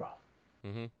Cobra.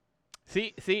 Mm-hmm.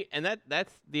 See, and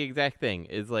that's the exact thing.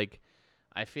 Is like,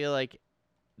 I feel like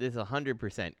this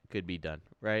 100% could be done,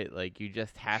 right? Like, you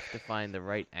just have to find the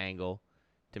right angle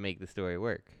to make the story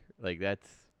work. Like, that's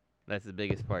the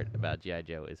biggest part about G.I.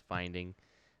 Joe is finding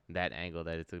that angle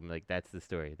that it's like that's the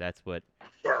story. That's what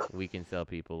we can sell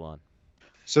people on.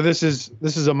 So this is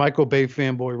a Michael Bay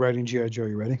fanboy writing G.I. Joe.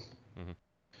 You ready? Mm-hmm.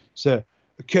 So,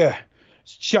 okay,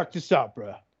 check this out,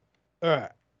 bro. All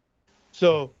right.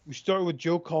 So we start with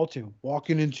Joe Colton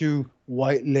walking into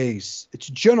White Lace. It's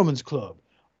a gentleman's club.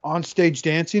 On stage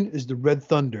dancing is the Red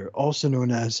Thunder, also known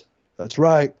as, that's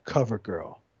right, Cover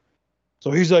Girl.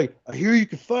 So he's like, I hear you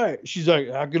can fight. She's like,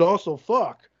 I could also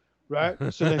fuck. Right?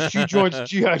 So then she joins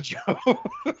G.I. Joe.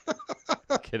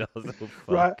 Could also fuck.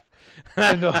 Right?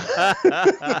 And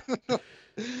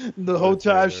the whole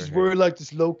time she's wearing like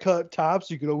this low cut top,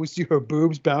 so you can always see her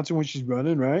boobs bouncing when she's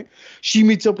running, right? She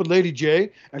meets up with Lady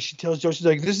J, and she tells Joe, she's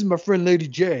like, this is my friend Lady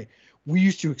J. We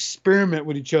used to experiment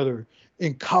with each other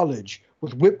in college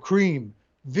with whipped cream,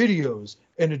 videos,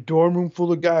 and a dorm room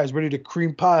full of guys ready to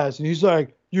cream pies. And he's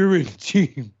like, you're in the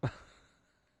team.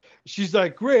 She's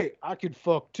like, great, I could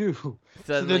fuck too.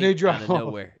 Suddenly, so then they drive out of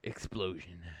nowhere,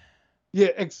 explosion. Yeah,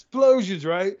 explosions,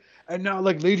 right? And now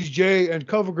like Lady J and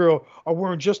CoverGirl are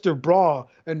wearing just their bra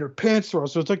and their pants are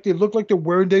off. So it's like they look like they're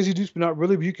wearing Daisy Dukes, but not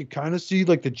really. But you can kind of see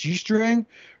like the G-string,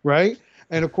 right?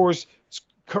 And of course,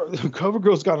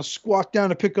 CoverGirl's got to squat down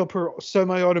to pick up her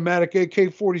semi-automatic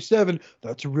AK-47.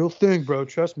 That's a real thing, bro.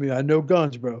 Trust me, I know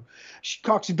guns, bro. She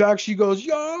cocks it back. She goes,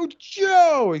 "Yo,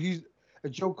 Joe!" And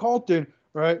Joe Colton,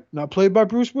 right? Not played by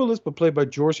Bruce Willis, but played by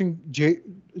Jason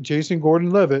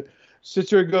Gordon-Levitt.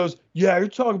 Sits there and goes, yeah, you're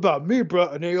talking about me, bro.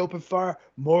 And they open fire,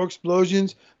 more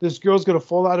explosions. This girl's going to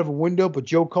fall out of a window, but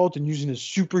Joe Colton using his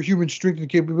superhuman strength and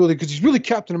capability, because he's really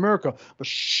Captain America. But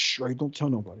shh, right, don't tell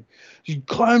nobody. He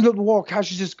climbs up the wall,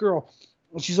 catches this girl.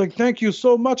 And she's like, thank you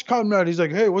so much, Conrad. He's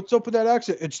like, hey, what's up with that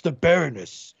accent? It's the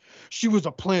Baroness. She was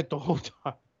a plant the whole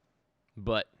time.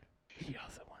 But he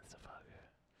also wants to fuck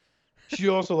her. She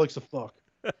also likes to fuck.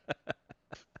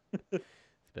 It's the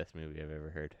best movie I've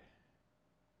ever heard.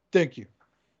 Thank you.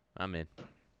 I'm in.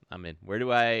 Where do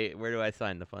I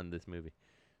sign to fund this movie?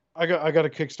 I got a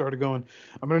Kickstarter going.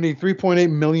 I'm gonna need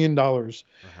 $3.8 million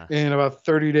in about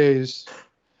 30 days.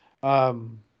 But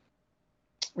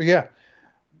yeah,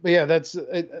 that's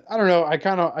I don't know.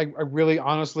 I really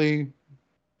honestly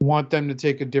want them to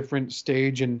take a different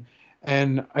stage, and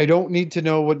I don't need to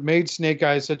know what made Snake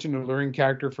Eyes such an alluring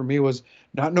character for me was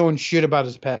not knowing shit about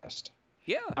his past.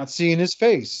 Yeah. Not seeing his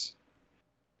face.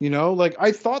 You know, like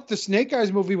I thought the Snake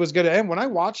Eyes movie was going to end when I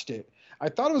watched it. I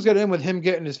thought it was going to end with him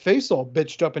getting his face all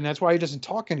bitched up, and that's why he doesn't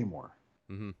talk anymore.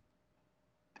 Mm-hmm.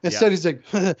 Instead, he's like,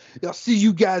 I'll see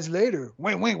you guys later.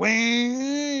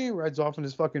 Wait. Rides off in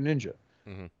his fucking ninja.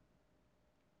 Mm-hmm.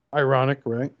 Ironic,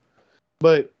 right?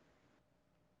 But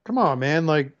come on, man.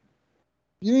 Like,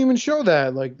 you didn't even show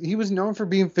that. Like, he was known for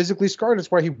being physically scarred. That's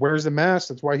why he wears the mask.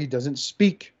 That's why he doesn't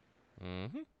speak.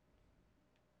 Mm-hmm.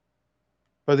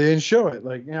 But they didn't show it.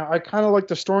 Like, you know, I kind of like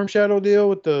the Storm Shadow deal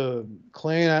with the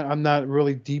clan. I'm not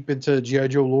really deep into G.I.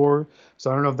 Joe lore, so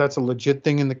I don't know if that's a legit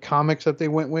thing in the comics that they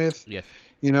went with. Yes.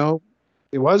 You know,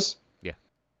 it was? Yeah.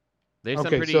 There's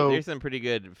some pretty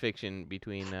good fiction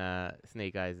between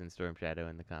Snake Eyes and Storm Shadow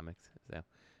in the comics. So,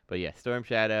 but yeah, Storm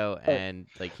Shadow and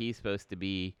like he's supposed to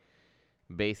be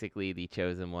basically the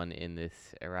chosen one in this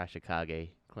Arashikage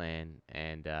clan,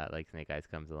 and like Snake Eyes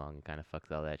comes along and kind of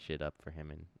fucks all that shit up for him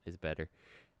and is better.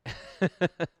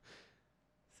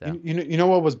 So you know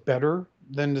what was better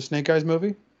than the Snake Eyes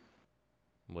movie?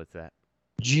 What's that?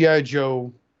 G.I.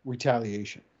 Joe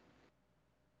Retaliation.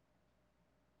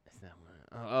 Is that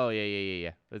one? Oh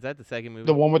yeah. Was that the second movie?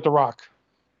 The one with The Rock.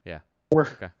 Yeah. Where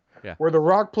The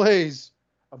Rock plays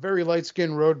a very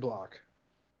light-skinned Roadblock.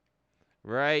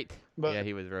 Right. But, yeah,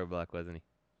 he was Roadblock, wasn't he?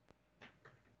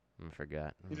 I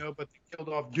forgot. You know, but they killed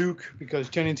off Duke because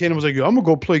Channing Tatum was like, I'm gonna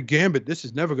go play Gambit. This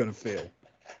is never gonna fail.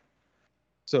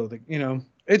 So you know,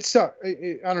 it's I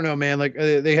don't know, man. Like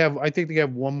I think they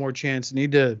have one more chance.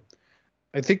 I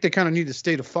think they kind of need to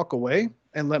stay the fuck away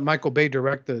and let Michael Bay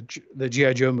direct the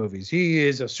G.I. Joe movies. He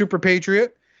is a super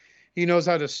patriot. He knows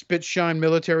how to spit shine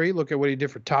military. Look at what he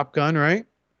did for Top Gun, right?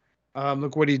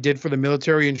 Look what he did for the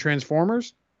military in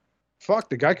Transformers. Fuck,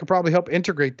 the guy could probably help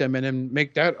integrate them and then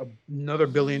make that another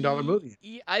 $1 billion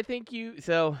movie. I think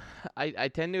I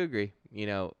tend to agree. You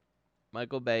know,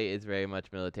 Michael Bay is very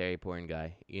much military porn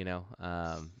guy. You know,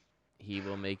 he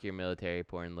will make your military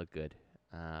porn look good.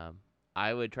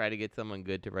 I would try to get someone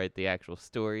good to write the actual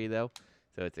story, though,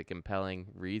 so it's a compelling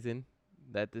reason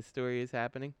that this story is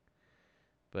happening.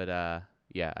 But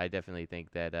yeah, I definitely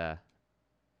think that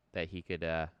that he could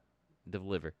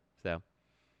deliver. So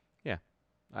yeah,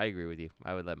 I agree with you.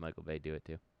 I would let Michael Bay do it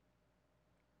too.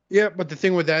 Yeah, but the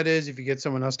thing with that is, if you get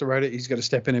someone else to write it, he's got to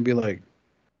step in and be like,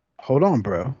 "Hold on,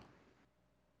 bro.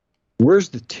 Where's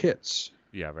the tits?"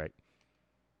 Yeah, right.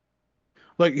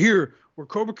 Like here, where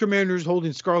Cobra Commander is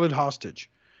holding Scarlet hostage,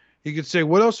 he could say,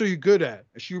 "What else are you good at?"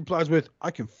 And she replies with,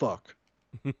 "I can fuck."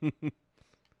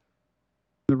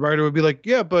 The writer would be like,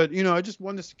 "Yeah, but I just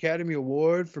won this Academy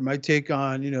Award for my take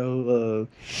on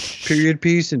period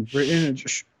piece in Britain." And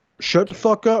shut the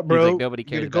fuck up, bro. He's like, nobody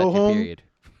cares about your home. period.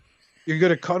 You're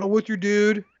gonna cuddle with your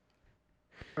dude,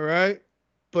 all right?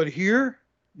 But here,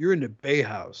 you're in the Bay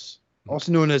House,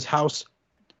 also known as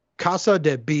Casa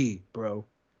de B, bro.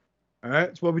 All right,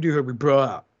 that's what we do here. We bro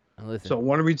out. Listen, So I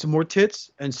want to read some more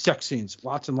tits and sex scenes,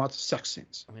 lots and lots of sex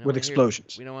scenes with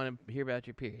explosions. We don't want to hear about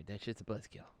your period. That shit's a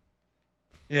buzzkill.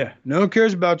 Yeah, no one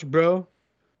cares about you, bro.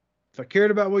 If I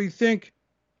cared about what you think,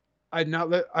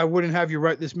 I wouldn't have you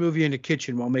write this movie in the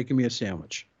kitchen while making me a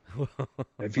sandwich.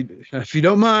 If you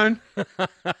don't mind,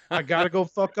 I gotta go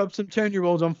fuck up some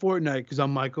 10-year-olds on Fortnite because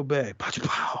I'm Michael Bay.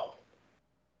 Pow.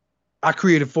 I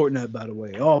created Fortnite, by the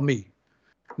way, all me.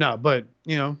 No, but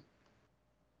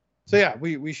So yeah,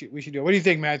 we should do it. What do you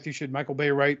think, Matthew? Should Michael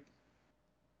Bay write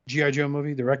G.I. Joe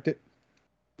movie, direct it?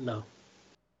 No.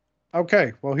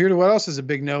 Okay, well, what else is a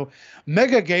big no?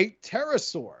 Megagate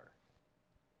Pterosaur.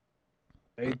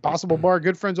 A possible bar,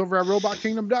 good friends over at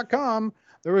RobotKingdom.com.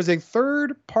 There was a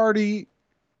third-party,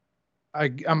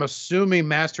 I'm assuming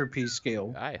masterpiece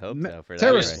scale. I hope so for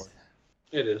that. Pterosaur.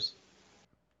 It is.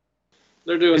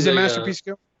 They're doing. Is it masterpiece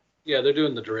scale? Yeah, they're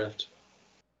doing the drift.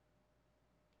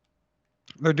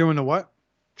 They're doing the what?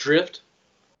 Drift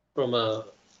from the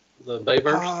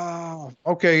Bayverse. Oh,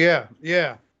 okay,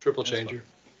 yeah. Triple changer.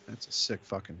 That's a sick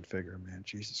fucking figure, man.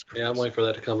 Jesus Christ. Yeah, I'm waiting for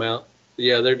that to come out.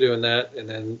 Yeah, they're doing that, and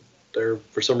then they're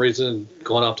for some reason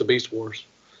going off to Beast Wars,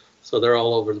 so they're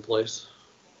all over the place.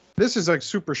 This is like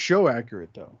super show accurate,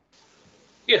 though.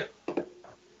 Yeah.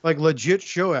 Like legit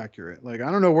show accurate. Like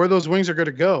I don't know where those wings are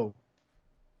gonna go.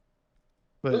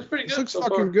 But looks pretty good. This looks so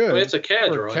fucking far. good. I mean, it's a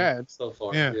CAD drawing CAD. so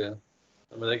far. Yeah.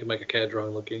 I mean, they can make a CAD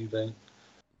drawing look anything.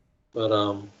 But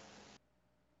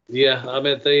yeah. I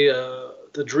mean,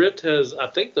 the drift has. I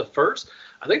think the first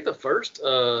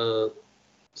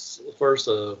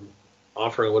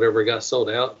offering, whatever, got sold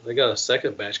out. They got a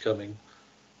second batch coming,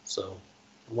 so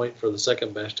I'm waiting for the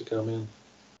second batch to come in.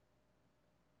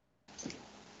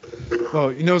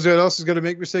 Well, you know what else is gonna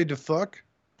make me say the fuck?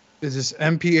 Is this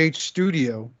MPH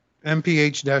Studio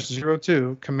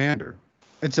MPH-02 Commander?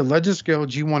 It's a Legend Scale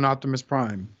G1 Optimus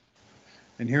Prime,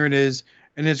 and here it is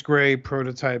in its gray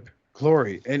prototype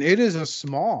glory, and it is a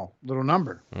small little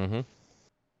number. Mm-hmm.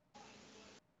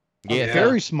 Yeah,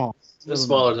 very small. It's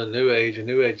smaller than New Age, and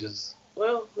New Age is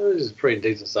pretty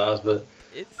decent size, but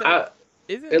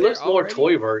it looks more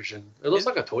toy version. It looks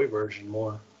like a toy version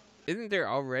more. Isn't there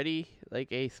already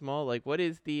like a small what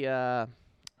is the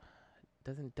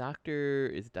doesn't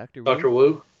Dr.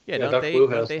 Wu? Yeah,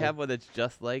 don't they have one that's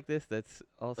just like this? That's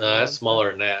also that's smaller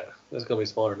than that. That's gonna be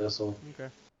smaller than this one. Okay.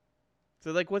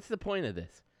 So what's the point of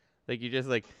this? You just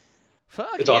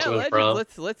fuck it's yeah, Optimus Legends. Prime.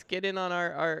 Let's get in on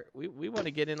our we want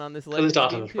to get in on this Legends.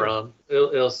 Legends. It's Optimus Prime.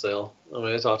 It'll sell. I mean,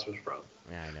 it's Optimus Prime.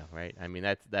 Yeah, I know, right? I mean,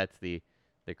 that's the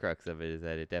crux of it is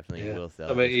that it definitely will sell.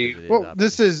 I mean,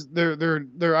 this is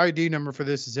their ID number for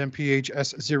this is MPH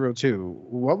S02.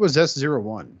 What was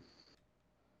S01?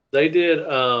 They did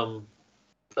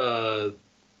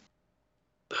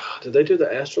did they do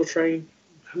the Astral Train?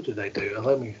 Who did they do?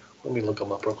 Let me look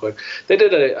them up real quick. They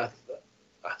did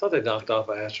I thought they knocked off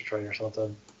an Astral Train or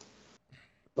something.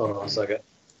 Hold on a second.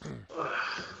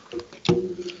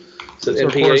 So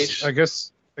of course, I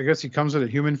guess he comes with a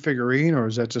human figurine, or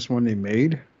is that just one they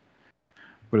made?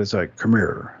 But it's like, come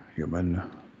here, human.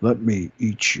 Let me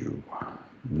eat you.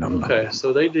 Okay,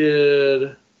 so they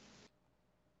did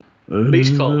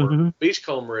Beachcomber.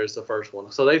 Beachcomber is the first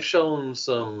one. So they've shown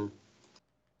some.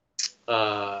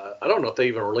 I don't know if they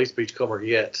even released Beachcomber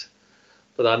yet,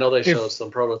 but I know they showed some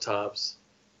prototypes.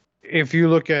 If you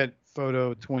look at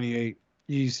photo 28,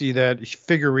 you see that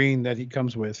figurine that he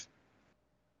comes with.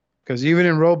 Because even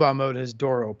in robot mode, his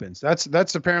door opens.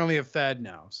 That's apparently a fad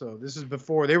now. So this is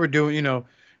before they were doing, Looks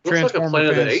like a Planet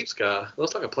of the Apes guy.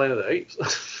 Looks like a Planet of the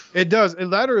Apes. It does. It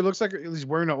later looks like he's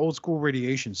wearing an old school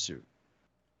radiation suit.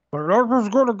 But that was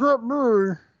gonna get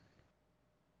me.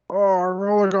 Oh, I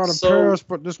really got to piss,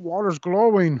 but this water's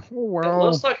glowing. Oh, well. It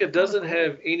looks like it doesn't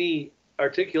have any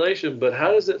articulation, but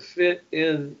how does it fit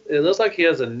in? It looks like he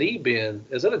has a knee bend.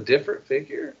 Is that a different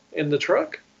figure in the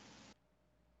truck?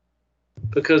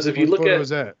 Because if you look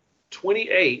at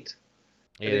 28,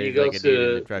 and then you go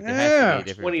to 29,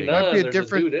 might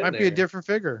be a different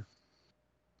figure.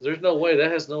 There's no way that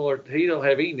has he don't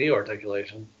have any knee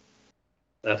articulation.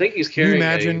 I think he's carrying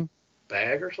a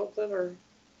bag or something, or.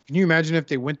 Can you imagine if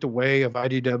they went the way of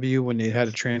IDW when they had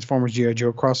a Transformers G.I.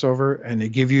 Joe crossover and they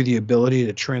give you the ability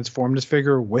to transform this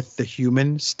figure with the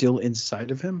human still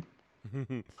inside of him?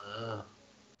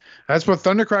 That's what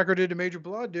Thundercracker did to Major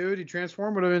Blood, dude. He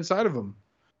transformed with him inside of him.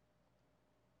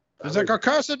 It's like a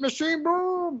cursed machine.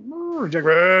 He's like,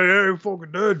 hey, you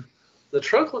fucking dead. The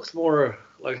truck looks more,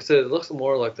 like I said, it looks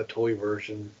more like the toy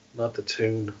version, not the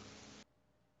tune.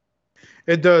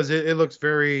 It does. It looks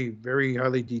very, very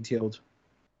highly detailed.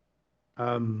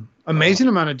 Amazing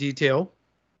amount of detail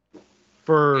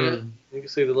for you can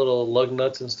see the little lug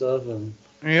nuts and stuff, and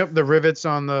the rivets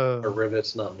on the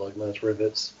rivets, not lug nuts,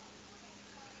 rivets.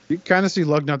 You kind of see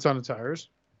lug nuts on the tires.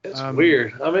 It's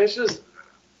weird. I mean, it's just.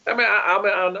 I mean,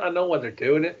 I know when they're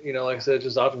doing it. You know, like I said,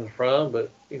 just Optimus Prime, but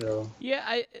you know.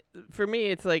 Yeah, for me,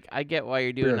 it's like I get why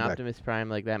you're doing Optimus Prime,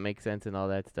 like that makes sense and all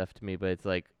that stuff to me, but it's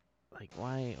like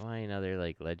why another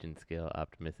like legend scale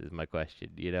Optimus is my question.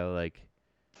 You know, like.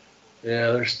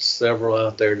 Yeah, there's several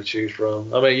out there to choose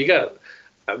from. I mean, you got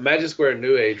Magic Square and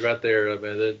New Age right there. I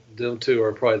mean, them two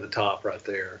are probably the top right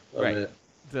there. I mean,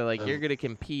 so, like, you're going to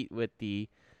compete with the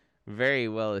very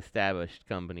well-established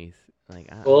companies. Like,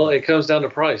 it comes down to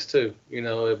price, too. You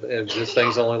know, if this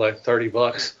thing's only like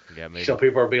 $30, yeah, maybe. Some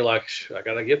people are be like, I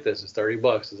got to get this. It's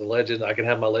 $30. It's a Legend. I can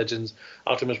have my Legends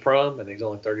Optimus Prime, and he's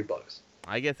only $30.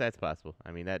 I guess that's possible.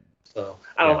 I mean, that. So,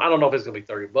 I don't know if it's going to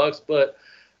be $30, but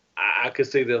I could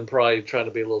see them probably trying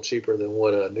to be a little cheaper than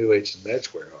what New Age and Magic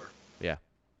Square are. Yeah.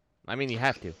 I mean, you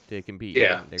have to compete.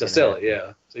 Yeah, to sell it,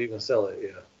 yeah. So you can sell it,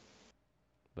 yeah.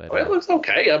 But it looks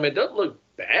okay. I mean, it doesn't look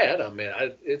bad. I mean,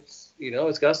 it's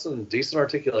it's got some decent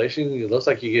articulation. It looks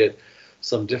like you get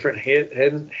some different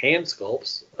hand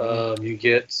sculpts. You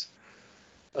get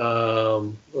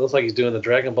it looks like he's doing the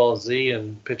Dragon Ball Z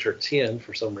in picture 10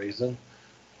 for some reason.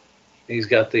 He's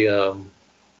got the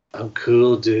I'm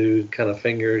cool, dude, kind of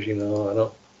fingers, you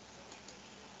know.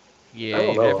 Yeah,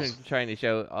 he's definitely trying to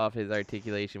show off his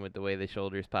articulation with the way the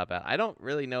shoulders pop out. I don't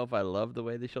really know if I love the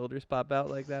way the shoulders pop out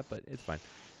like that, but it's fine.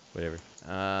 Whatever.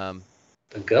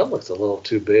 The gun looks a little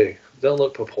too big. It doesn't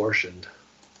look proportioned.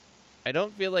 I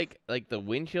don't feel like the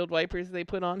windshield wipers they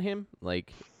put on him,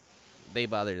 like, they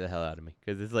bother the hell out of me.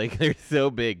 Because it's like they're so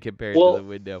big compared to the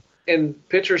window. In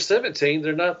picture 17,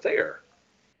 they're not there.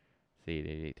 See,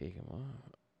 they take him off.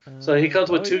 So he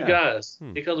comes with two guys.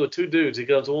 He comes with two dudes. He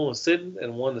comes with one sitting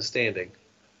and one that's standing.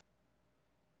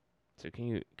 So can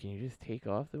you just take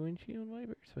off the windshield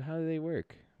wipers? So how do they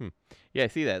work? Yeah, I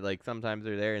see that. Like sometimes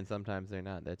they're there and sometimes they're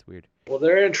not. That's weird. Well,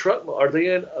 they're in truck. Are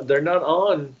they in? They're not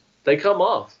on. They come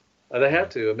off. They have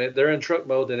to. I mean, they're in truck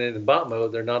mode and in bot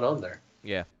mode. They're not on there.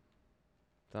 Yeah,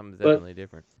 something's definitely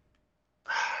different.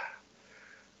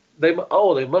 They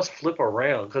must flip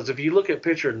around, because if you look at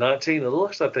picture 19, it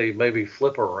looks like they maybe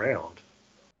flip around.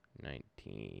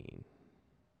 19.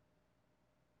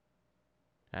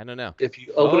 I don't know. If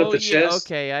you open up the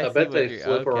chest, I bet they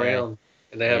flip around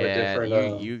and they have a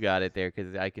different. You got it there,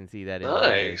 because I can see that in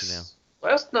nice.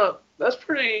 Now. That's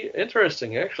pretty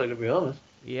interesting, actually, to be honest.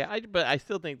 Yeah, but I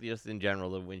still think just in general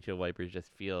the windshield wipers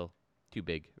just feel too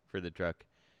big for the truck.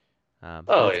 That's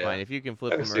fine. If you can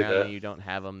flip them around and you don't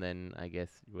have them, then I guess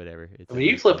whatever. I mean,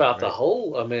 you flip out the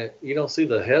whole. I mean, you don't see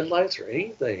the headlights or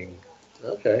anything.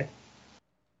 Okay.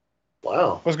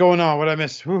 Wow. What's going on? What I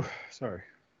missed? Whew, sorry.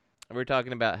 We're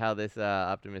talking about how this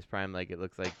Optimus Prime, like, it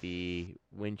looks like the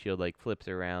windshield like flips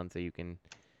around so you can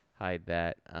hide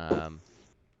that.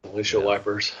 Windshield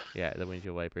wipers. Yeah, the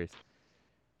windshield wipers.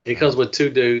 He comes with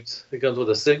two dudes. He comes with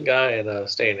a sitting guy and a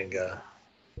standing guy.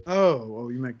 Oh,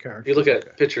 you meant character. You look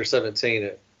at picture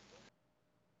 17.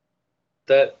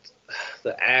 The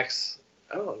axe.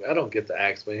 I don't get the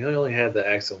axe, but he only had the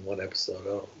axe in one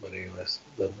episode. But anyways,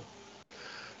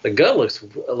 the gun looks a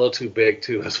little too big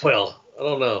too as well. I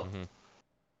don't know. Mm-hmm.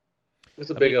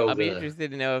 It's a big old gun. I'll be interested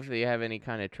to know if they have any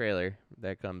kind of trailer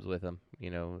that comes with them.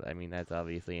 You know, I mean, that's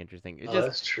obviously interesting.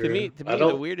 That's true. To me,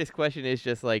 the weirdest question is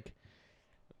just like.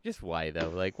 Just why,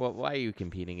 though? Like, why are you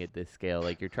competing at this scale?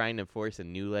 Like, you're trying to force a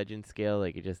new Legend scale?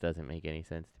 Like, it just doesn't make any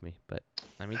sense to me. But,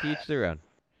 I mean, to each their own.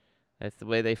 That's the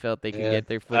way they felt they could get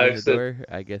their foot in the door.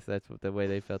 I guess that's the way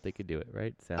they felt they could do it,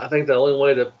 right? So I think the only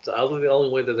way that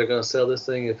they're going to sell this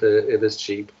thing if it's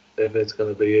cheap. if it's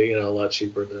going to be a lot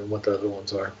cheaper than what the other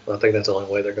ones are. I think that's the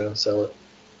only way they're going to sell it.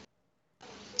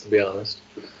 To be honest.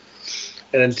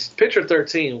 And then picture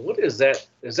 13, what is that?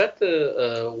 Is that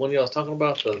the one y'all was talking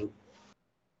about?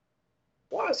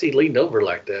 Why is he leaned over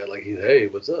like that? Like hey,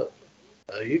 what's up?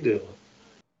 How you doing?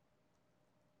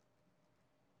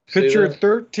 Picture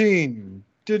 13.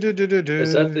 Is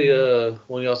that the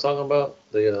one y'all was talking about?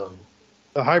 The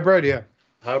hybrid, yeah.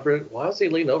 Hybrid? Why is he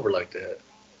leaned over like that?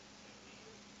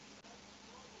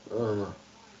 I don't know.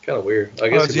 Kind of weird. I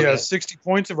guess he has 60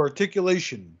 points of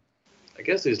articulation. I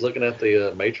guess he's looking at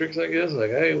the Matrix, I guess.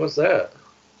 Like, hey, what's that?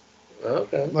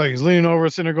 Okay. Like he's leaning over,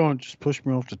 sitting there going, just push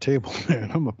me off the table,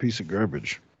 man. I'm a piece of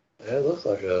garbage. Yeah, it looks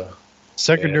like a...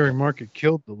 Secondary market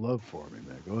killed the love for me,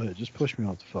 man. Go ahead. Just push me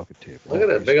off the fucking table. Look at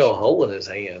that big old hole in his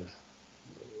hand.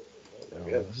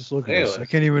 Just look at this. I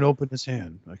can't even open his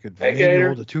hand. I could maybe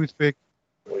hold a toothpick,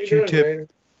 Q-tip.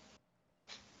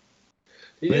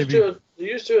 You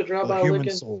used to a drive-by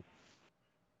licking? Soul.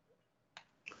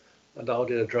 My dog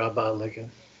did a drive-by licking.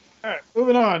 All right,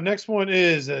 moving on. Next one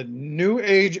is a New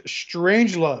Age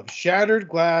Strangelove Shattered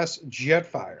Glass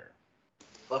Jetfire.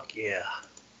 Fuck yeah.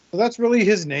 So that's really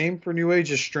his name for New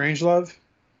Age is Strangelove?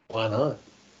 Why not?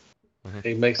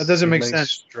 That doesn't make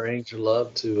sense. Strange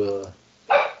love to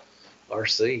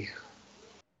RC.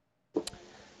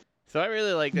 So I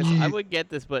really like this. I would get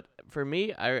this, but for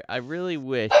me, I really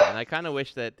wish, and I kind of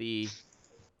wish that the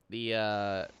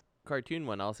cartoon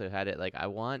one also had it. Like I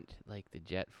want like the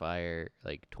Jetfire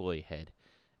like toy head,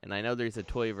 and I know there's a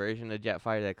toy version of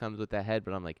Jetfire that comes with that head,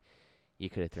 but I'm like, you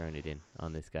could have thrown it in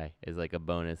on this guy as like a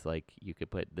bonus. Like you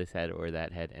could put this head or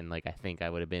that head, and like I think I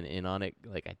would have been in on it.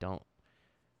 Like I don't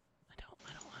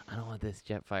want this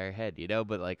Jetfire head,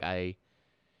 but like I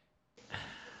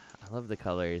love the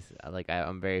colors.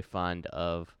 I'm very fond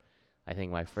of. I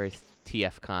think my first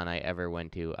TF con I ever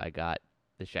went to, I got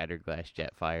the Shattered Glass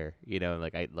Jetfire.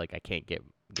 I can't get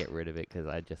rid of it because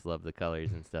I just love the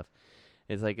colors and stuff.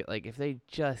 It's like if they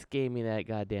just gave me that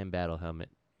goddamn battle helmet,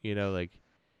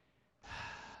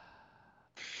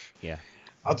 yeah.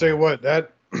 I'll tell you what,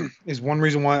 that is one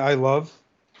reason why I love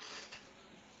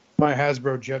my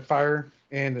Hasbro Jetfire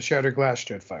and the Shattered Glass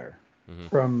Jetfire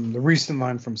from the recent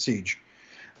line from Siege.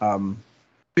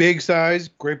 Big size,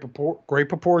 great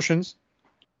proportions,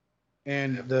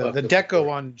 and the deco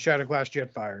on Shattered Glass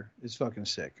Jetfire is fucking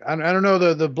sick. I don't know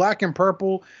the black and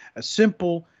purple, as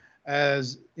simple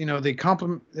as they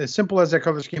complement, as simple as that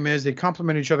color scheme is, they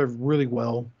complement each other really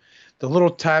well. The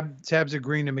little tabs of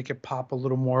green to make it pop a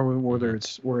little more, whether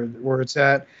it's where it's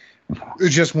at, it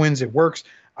just wins. It works.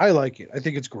 I like it. I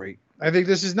think it's great. I think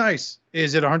this is nice.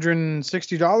 Is it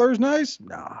 $160 nice?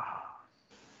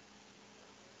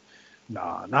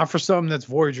 Nah, not for something that's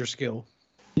Voyager skill,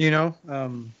 But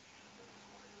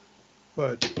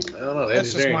I don't know.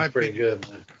 That's just my pretty good,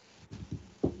 man.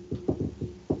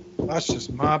 That's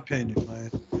just my opinion, man.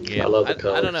 Yeah, I love the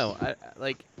colors. I don't know.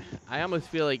 I almost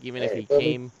feel like even if he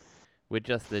came with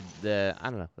just the I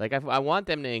don't know. Like I want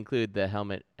them to include the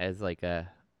helmet as like a.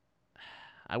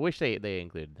 I wish they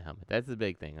included the helmet. That's the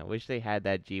big thing. I wish they had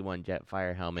that G1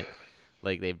 Jetfire helmet,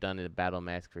 like they've done in the Battle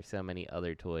Mask for so many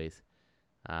other toys.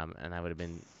 And I would have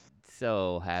been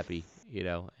so happy,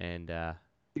 and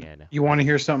yeah, no. You want to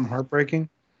hear something heartbreaking?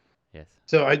 Yes.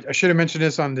 So I should have mentioned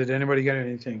this on Did Anybody Get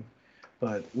Anything?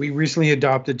 But we recently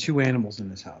adopted 2 animals in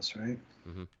this house, right?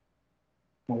 Mm-hmm.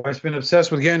 My wife's been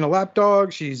obsessed with getting a lap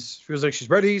dog. She feels like she's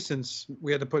ready since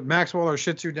we had to put Maxwell, our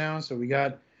Shih Tzu, down. So we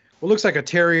got what looks like a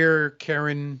Terrier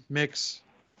Karen mix.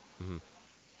 Mm-hmm.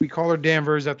 We call her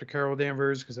Danvers after Carol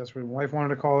Danvers because that's what my wife wanted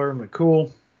to call her. I'm like,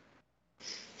 cool.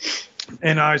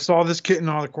 And I saw this kitten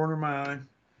out of the corner of my eye.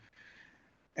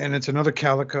 And it's another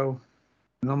calico.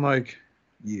 And I'm like,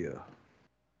 yeah.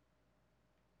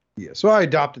 So I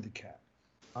adopted the cat.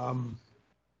 Of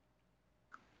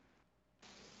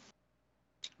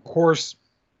course,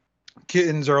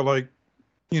 kittens are like,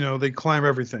 they climb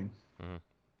everything. Mm-hmm.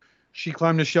 She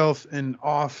climbed the shelf, and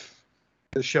off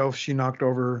the shelf, she knocked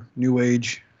over New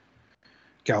Age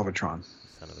Galvatron.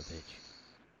 Son of a bitch.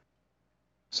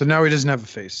 So now he doesn't have a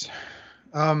face.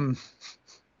 I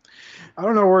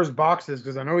don't know where his box is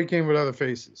because I know he came with other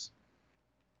faces.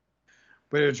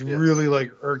 But it's really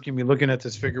like irking me looking at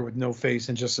this figure with no face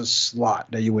and just a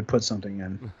slot that you would put something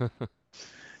in.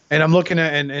 And I'm looking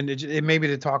at, and it may be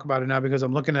to talk about it now because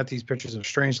I'm looking at these pictures of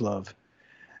Strangelove.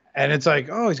 And it's like,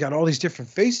 oh, he's got all these different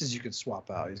faces you could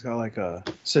swap out. He's got like a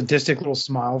sadistic little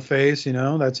smile face,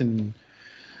 that's in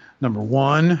number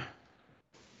 1.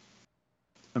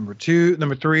 Number 2,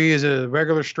 number 3 is a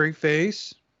regular straight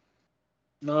face.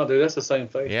 No, dude, that's the same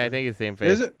face. Yeah, I think it's the same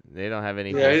face. Is it? They don't have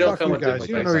any. Yeah, you don't come with guys.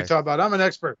 You don't know what you're talking about. I'm an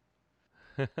expert.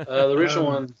 The original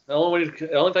one, the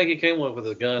only thing he came with was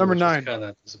a gun. Number which 9. was kind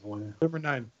of disappointing. Number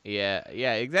 9. Yeah,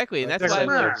 exactly, and that's Next why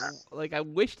one. I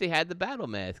wish they had the battle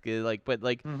mask. But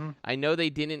I know they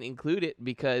didn't include it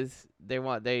because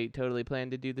they totally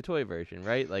planned to do the toy version,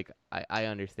 right? Like I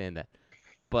understand that,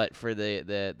 but for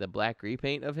the black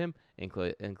repaint of him,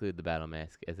 include the battle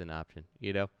mask as an option.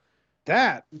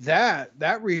 That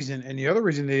reason, and the other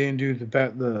reason they didn't do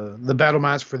the battle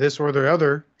mask for this or the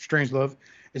other Strangelove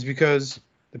is because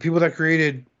the people that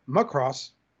created Muckross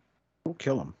will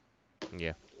kill him.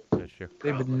 Yeah, that's true.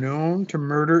 They've been known to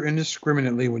murder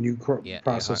indiscriminately when you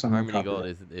process something. Harmony Gold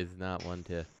is not one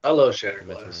to. I love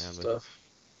Shatterglass stuff.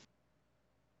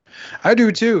 I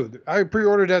do too. I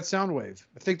pre-ordered that Soundwave.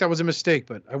 I think that was a mistake,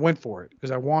 but I went for it because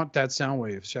I want that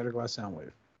Soundwave, Shatterglass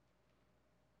Soundwave.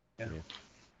 Yeah.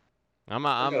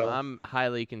 I'm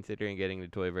highly considering getting the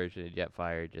toy version of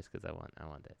Jetfire just because I want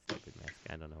that stupid mask.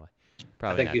 I don't know why.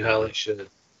 Probably I think you highly should.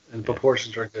 And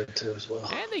proportions are good too as well.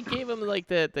 And they gave him like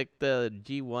the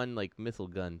G1 like missile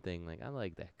gun thing. Like I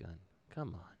like that gun.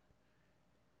 Come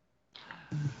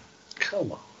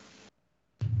on.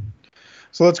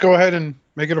 So let's go ahead and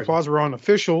make it a pause. We're on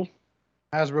official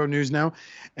Hasbro news now,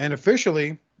 and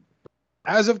officially,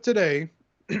 as of today,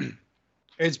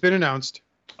 it's been announced.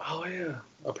 Oh yeah,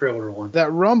 I pre-ordered one.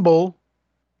 That Rumble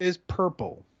is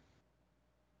purple,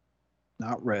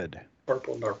 not red.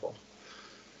 Purple.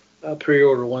 I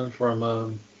pre-ordered one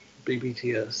from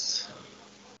BBTS.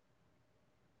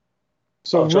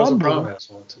 So Rumble has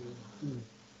one too.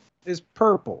 is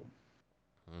purple.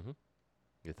 Mm-hmm.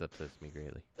 This upsets me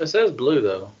greatly. It says blue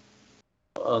though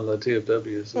on the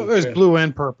TFW. So there's blue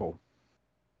and purple.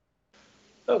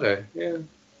 Okay, yeah.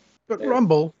 But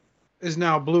Rumble is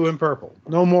now blue and purple.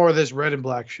 No more of this red and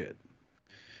black shit.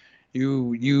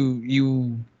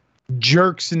 You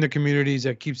jerks in the communities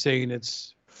that keep saying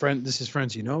this is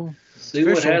Frenzy. No. See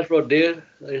what Hasbro did?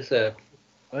 They said,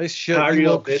 "I shut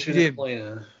you up because you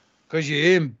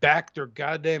didn't back their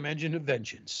goddamn engine of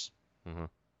vengeance." Mm-hmm.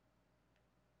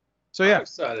 So yeah, I'm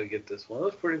excited to get this one.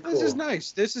 That's pretty cool. This is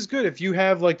nice. This is good. If you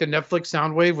have like the Netflix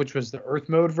Soundwave, which was the Earth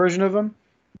mode version of them,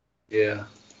 yeah.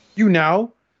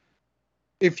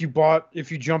 If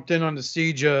you jumped in on the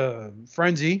Siege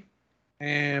Frenzy,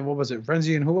 and what was it?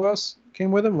 Frenzy and who else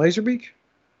came with him? Laserbeak?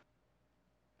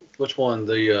 Which one?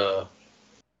 The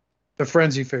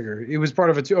Frenzy figure. It was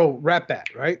part of it too. Oh, Rat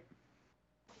Bat, right?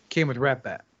 Came with Rat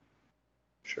Bat.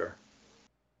 Sure.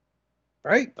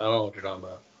 Right? I don't know what you're talking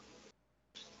about.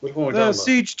 Which one are we talking about? The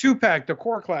Siege 2-pack, the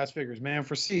core class figures, man,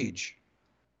 for Siege.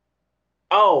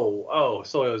 Oh,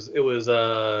 so it was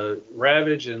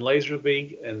Ravage and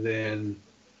Laserbeak, and then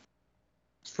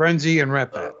Frenzy and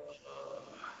Rat Bat.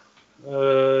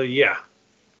 Yeah,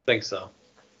 I think so.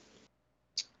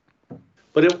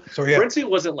 But Frenzy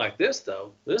wasn't like this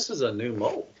though. This is a new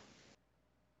mold.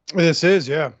 This is,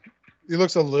 yeah. He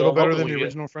looks a little better than the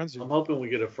original Frenzy. I'm hoping we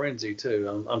get a Frenzy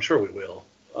too. I'm sure we will.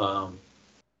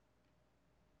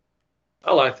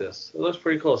 I like this. It looks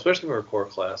pretty cool, especially for a core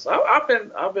class. I've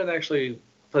been actually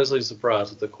pleasantly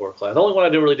surprised with the core class. The only one I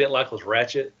really didn't like was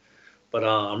Ratchet, but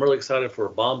I'm really excited for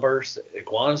Bomb Burst.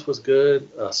 Iguanus was good.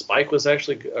 Spike was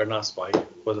actually good. Or not Spike.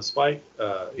 Was it Spike?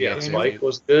 Yeah, Spike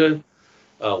was good.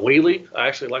 Wheelie, I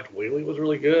actually liked Wheelie. Was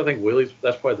really good. I think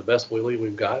that's probably the best Wheelie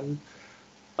we've gotten.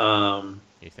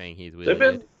 You're saying he's Wheelie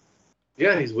good?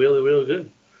 Yeah, he's Wheelie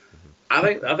good. I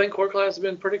think core class has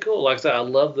been pretty cool. Like I said, I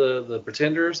love the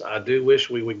Pretenders. I do wish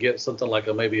we would get something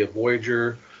like maybe a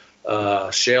Voyager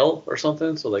shell or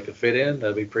something so they could fit in.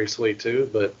 That'd be pretty sweet too.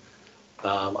 But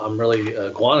I'm really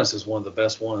Iguanus is one of the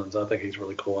best ones. I think he's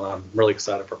really cool, and I'm really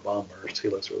excited for Bomb Burst. He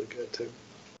looks really good too.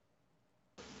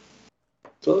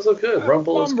 So this looks good.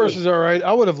 Rumble Bomb Burst is all right.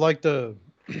 I would have liked the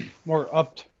more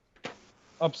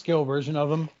upscale version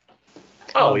of him.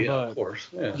 Oh yeah, of course.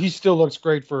 Yeah. He still looks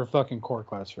great for a fucking core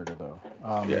class figure though.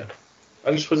 Yeah.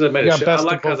 I just wish they made it. I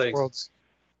like how they. Worlds.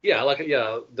 Yeah, I like it.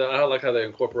 Yeah, I like how they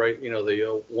incorporate.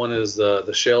 The one is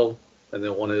the shell, and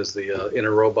then one is the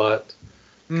inner robot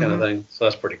kind of thing. So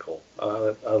that's pretty cool.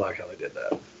 I like how they did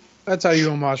that. That's how you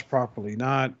homage properly,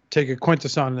 not take a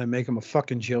Quintesson and then make him a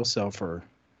fucking jail cell for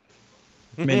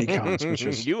mini cons, which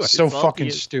is so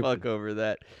fucking stupid. Fuck over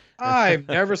that. I've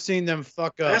never seen them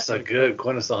fuck up. That's a good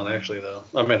Quintesson, actually, though.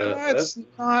 I mean, that's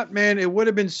not, man. It would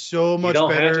have been so much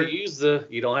better.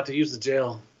 You don't have to use the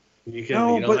gel.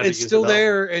 But it's still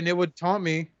there, and it would taunt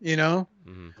me.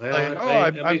 Mm-hmm.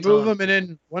 I move them, and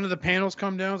then one of the panels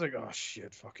come down. I was like, oh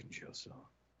shit, fucking jail cell.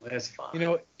 That's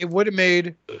fine. It would have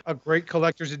made a great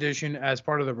collector's edition as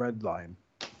part of the red line.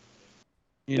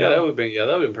 That would be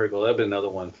pretty cool. That'd be another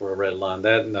one for a red line.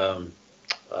 That and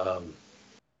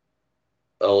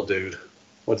old dude,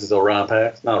 What's his Orion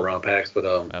Pax? Not Orion Pax, but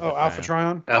Alpha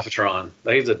Trion.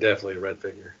 He's definitely a red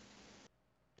figure.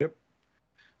 Yep.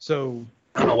 So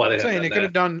I don't know why they could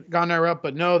have gone that route,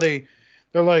 but no, they're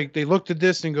like they looked at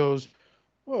this and goes,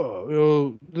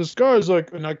 "Oh, this guy's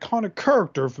like an iconic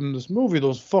character from this movie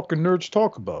those fucking nerds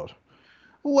talk about.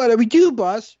 What do we do,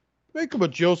 boss? Make him a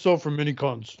jail cell for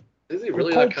minicons. Is he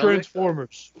really called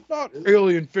Transformers, not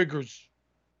alien figures."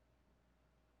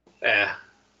 Yeah.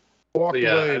 Walked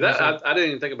away. I didn't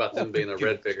even think about them being a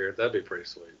red figure. That'd be pretty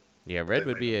sweet. Yeah, red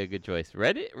would be a good choice.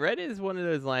 Red is one of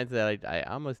those lines that I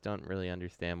almost don't really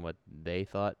understand what they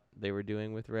thought they were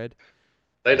doing with red.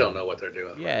 They don't know what they're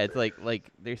doing. Yeah, it's like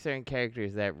there's certain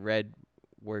characters that red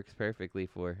works perfectly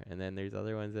for, and then there's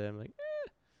other ones that I'm like,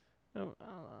 I don't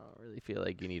really feel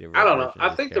like you need a red I don't know. version I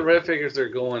of think this the red figures are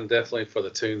going definitely for the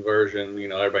Toon version. You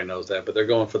know, everybody knows that, but they're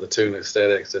going for the Toon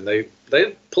aesthetics, and they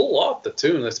pull off the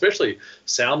Toon, especially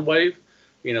Soundwave.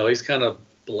 You know, he's kind of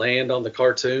bland on the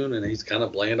cartoon, and he's kind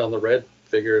of bland on the red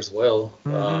figure as well.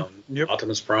 Yep.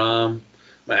 Optimus Prime.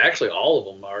 I mean, actually, all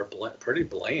of them are pretty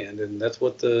bland, and that's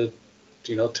what the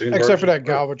Toon. Except for that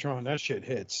Galvatron, that shit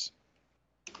hits.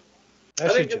 I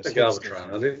didn't get the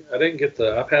Galvatron. I didn't get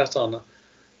the. I passed on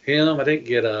him. I didn't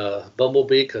get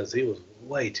Bumblebee because he was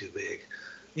way too big.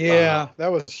 Yeah,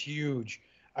 that was huge.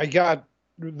 I got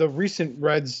the recent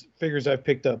Reds figures I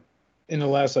picked up in the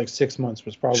last like 6 months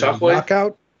was probably Shockwave?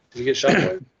 Knockout. Did you get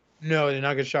Shockwave? No, I did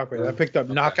not get Shockwave. I picked up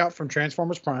Knockout from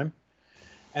Transformers Prime,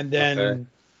 and then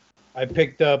I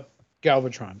picked up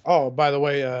Galvatron. Oh, by the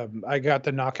way, I got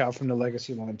the Knockout from the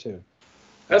Legacy line too.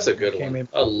 That's a good one.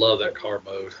 I love that car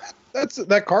mode.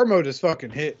 That car mode is fucking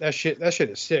hit. That shit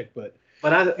is sick. But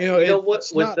you know what?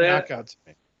 It's with not that, Knockout to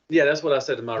me. Yeah, that's what I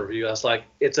said in my review. I was like,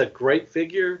 it's a great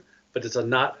figure, but it's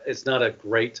not a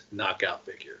great Knockout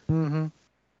figure. Mm-hmm.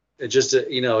 It just,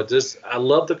 I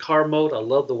love the car mode. I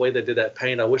love the way they did that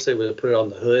paint. I wish they would have put it on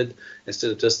the hood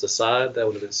instead of just the side. That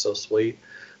would have been so sweet.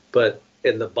 But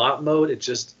in the bot mode, it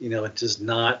just, it does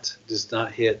not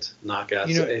hit Knockout.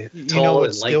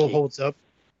 What still holds up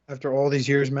after all these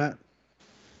years, Matt?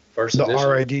 First the edition.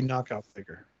 RID Knockout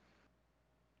figure.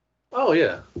 Oh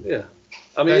yeah.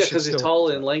 I mean, because he's tall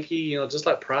and lanky, just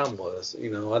like Prime was.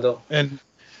 I don't. And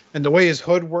the way his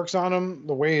hood works on him,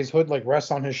 the way his hood like rests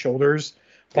on his shoulders.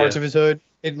 Parts of his hood,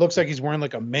 it looks like he's wearing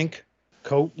like a mink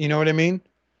coat. You know what I mean?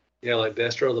 Yeah, like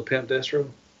Destro, the pimp Destro.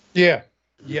 Yeah.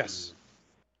 Yes.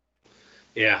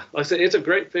 Yeah, like I said, it's a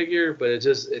great figure, but it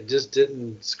just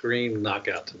didn't scream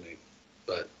Knockout to me.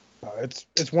 But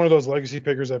it's one of those legacy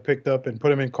figures I picked up and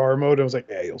put him in car mode. I was like,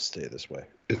 yeah, you'll stay this way.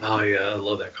 Oh yeah, I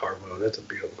love that car mode. That's a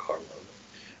beautiful car mode.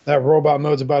 That robot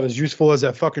mode's about as useful as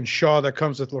that fucking Shaw that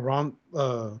comes with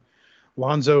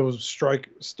Lonzo Strike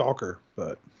Stalker,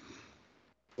 but.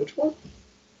 Which one?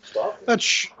 Stalker?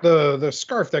 That's the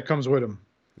scarf that comes with him.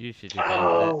 You should.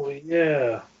 Oh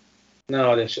yeah.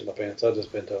 No, I didn't shit my pants. I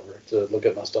just bent over to look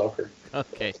at my Stalker.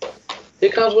 Okay.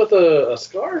 It comes with a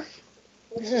scarf.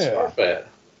 What's the Yeah. scarf at?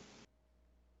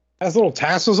 Has little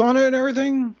tassels on it and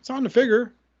everything. It's on the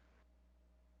figure.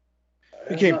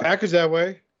 It came packaged that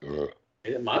way.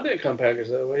 Mine didn't come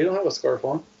packaged that way. You don't have a scarf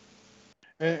on.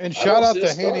 And shout out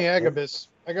to Hanny Agabus.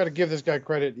 I got to give this guy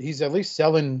credit. He's at least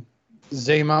selling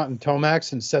Zaymot and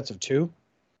Tomax in sets of 2.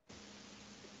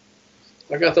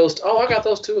 I got those. Oh, I got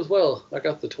those too as well. I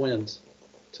got the twins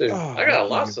too. Oh, I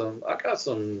got I got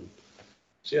some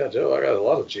G.I. Joe. I got a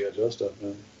lot of G.I. Joe stuff,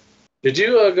 man. Did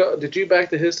you go? Did you back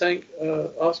to his tank,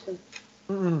 Oscar?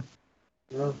 Mm-mm.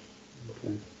 No.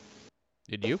 Okay.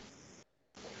 Did you?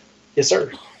 Yes,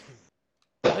 sir.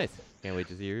 Nice. Can't wait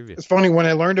to see your review. It's funny, when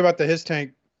I learned about the his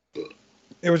tank,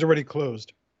 it was already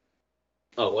closed.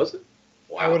 Oh, was it?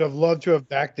 Wow. I would have loved to have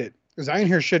backed it. Because I didn't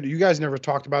hear shit you guys never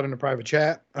talked about in a private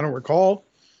chat. I don't recall.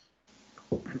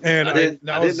 And I didn't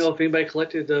know if anybody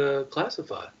collected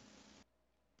Classified.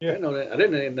 Yeah. I didn't know that. I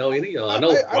didn't even know any. I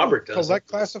know Robert does. Collect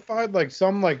Classified. Like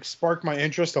some sparked my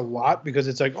interest a lot because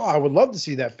it's like, oh, I would love to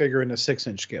see that figure in a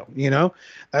 6-inch scale.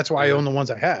 That's why I own the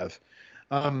ones I have.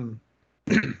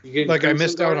 Like I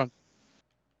missed out on.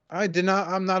 I did not.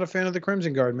 I'm not a fan of the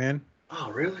Crimson Guard, man. Oh,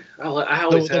 really? I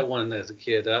always had one as a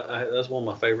kid. That's one of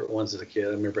my favorite ones as a kid.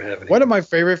 I remember having one of my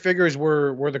favorite figures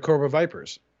were the Cobra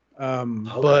Vipers.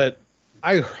 But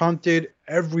I hunted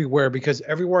everywhere because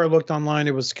everywhere I looked online,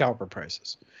 it was scalper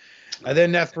prices. And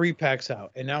then that 3-pack's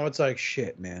out. And now it's like,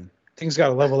 shit, man. Things got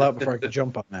to level out before I can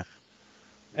jump on that.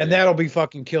 And that'll be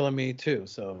fucking killing me, too.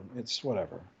 So it's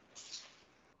whatever.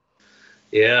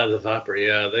 Yeah, the Viper.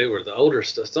 Yeah, they were the older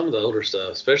stuff. Some of the older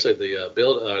stuff, especially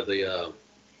the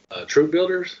troop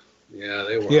builders. Yeah,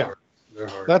 they were hard. They're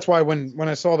hard. That's why when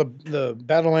I saw the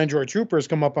Battle Android Troopers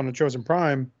come up on the Chosen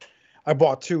Prime, I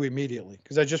bought 2 immediately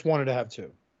because I just wanted to have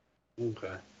 2.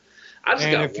 Okay. I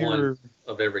just got one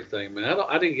of everything, man.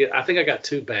 I think I got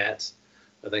 2 bats.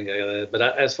 I think I got that. But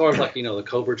as far as like, the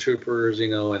Cobra Troopers,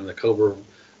 and the Cobra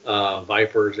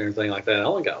Vipers and everything like that, I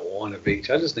only got 1 of each.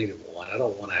 I just needed 1. I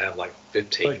don't want to have like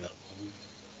 15 of them.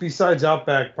 Besides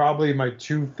Outback, probably my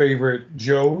 2 favorite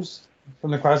Joes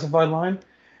from the classified line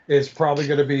is probably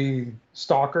going to be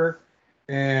Stalker,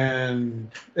 and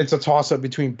it's a toss-up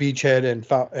between Beachhead and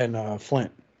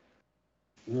Flint.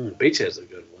 Beachhead's a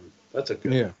good one. That's a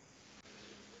good one.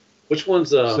 Which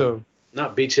one's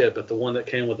not Beachhead, but the one that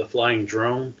came with the flying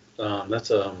drone?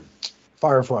 That's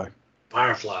Firefly.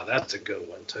 Firefly, that's a good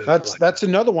one too. That's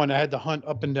another one I had to hunt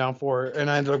up and down for,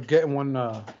 and I ended up getting one.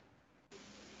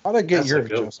 How'd I get yours,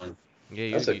 Justin?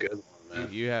 Yeah, that's a good one,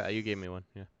 man. You gave me one.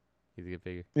 Yeah, he's a good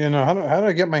figure. Yeah, no. How did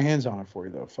I get my hands on it for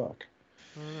you though? Fuck.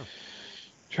 I don't know.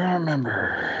 Trying to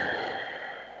remember.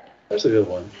 That's a good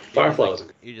one. Firefly was a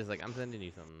good. You're just like, I'm sending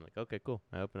you something. I'm like, okay, cool.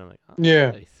 I open it, I'm like, oh,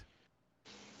 yeah. Nice.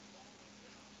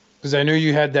 Because I knew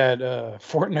you had that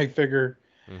Fortnite figure,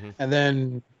 and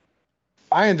then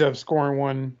I ended up scoring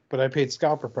one, but I paid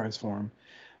scalper price for him.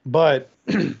 But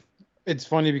it's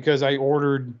funny because I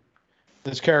ordered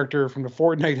this character from the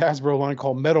Fortnite Hasbro line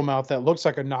called Metal Mouth that looks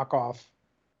like a knockoff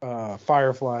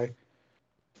Firefly.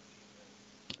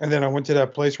 And then I went to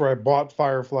that place where I bought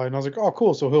Firefly, and I was like, oh,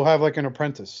 cool. So he'll have like an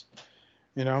apprentice.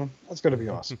 That's going to be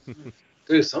awesome.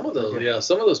 Dude, some of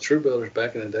those Troop Builders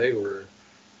back in the day were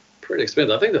pretty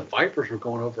expensive. I think the Vipers were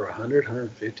going over 100,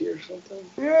 150 or something.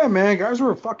 Yeah, man. Guys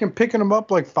were fucking picking them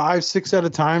up like 5, 6 at a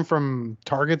time from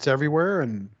Targets everywhere.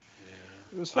 And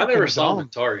I never saw them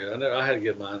at Target. I had to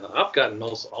get mine. I've gotten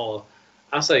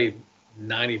I say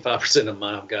 95% of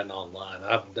mine I've gotten online.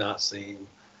 I've not seen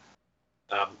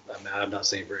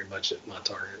very much at my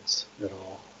Targets at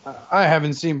all. I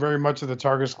haven't seen very much of the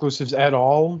Target exclusives at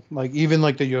all. Like even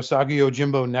like the Yosagi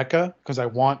Yojimbo NECA, because I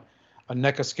want a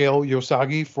NECA scale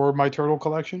Yosagi for my turtle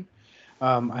collection.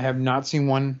 I have not seen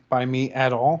one by me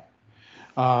at all.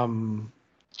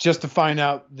 Just to find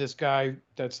out this guy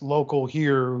that's local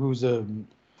here, who's I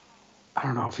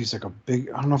don't know if he's like I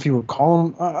don't know if you would call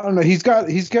him. I don't know. He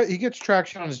gets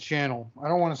traction on his channel. I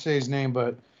don't want to say his name,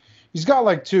 but he's got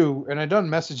like 2, and I done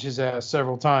message his ass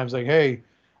several times, like, hey,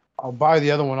 I'll buy the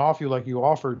other one off you like you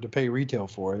offered to pay retail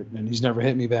for it, and he's never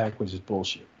hit me back, which is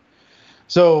bullshit.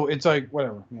 So it's like,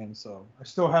 whatever, man. So I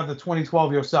still have the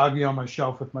 2012 Yosagi on my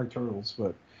shelf with my turtles,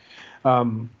 but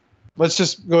let's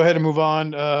just go ahead and move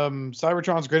on.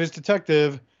 Cybertron's Greatest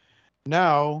Detective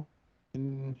now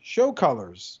in show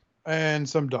colors and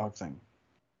some dog thing.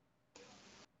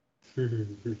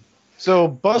 So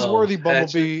Buzzworthy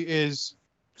Bumblebee is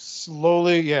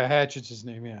slowly, Hatchet's his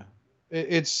name, yeah.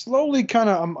 It's slowly kind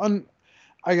of,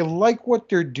 I like what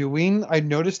they're doing. I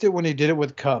noticed it when they did it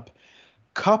with Cup.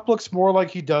 Cup looks more like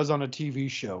he does on a TV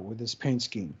show with his paint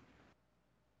scheme.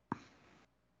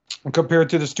 And compared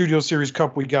to the Studio Series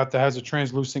Cup we got that has a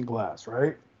translucent glass,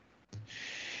 right?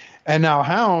 And now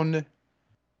Hound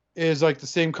is like the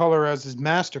same color as his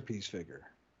Masterpiece figure,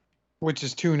 which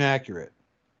is tune accurate.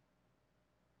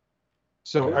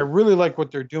 So I really like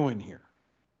what they're doing here.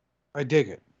 I dig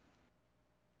it.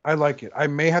 I like it. I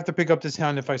may have to pick up this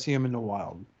Hound if I see him in the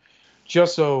wild.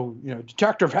 Just so,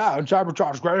 Detective Hound,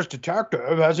 Cybertron's Greatest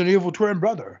Detective, has an evil twin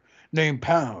brother named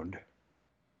Pound.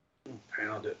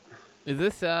 Pound it. Is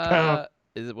this,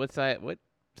 what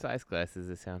size class is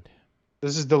this Hound?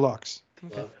 This is deluxe.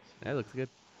 Okay. That looks good.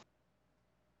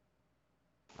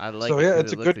 I like so, it. Yeah,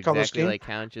 it's it a good exactly color scheme. Like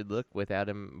Hound should look without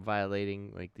him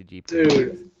violating like the Jeep.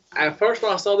 Dude, at first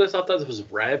when I saw this, I thought it was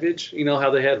Ravage. You know how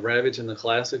they had Ravage in the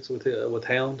classics with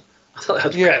Hound? I thought that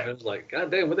was Ravage. I was like, God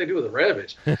damn, what they do with the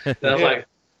Ravage? Then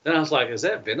I was like, is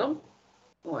that Venom?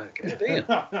 I'm like, God damn.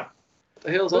 What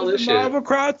the hell's all this shit? Marvel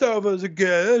crossovers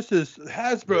again. This is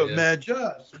Hasbro, man,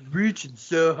 just reaching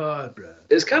so hard, bro.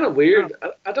 It's kind of weird.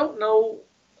 I don't know.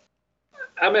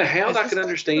 I mean, Hound I can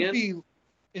understand.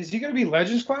 Is he going to be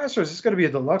Legends class, or is this going to be a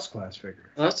deluxe class figure?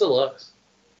 No, that's deluxe.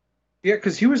 Yeah,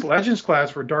 because he was Legends class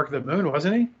for Dark of the Moon,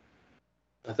 wasn't he?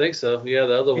 I think so. Yeah,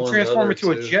 the other one. He transformed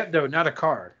into a jet, though, not a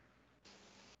car.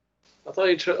 I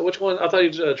thought which one? I thought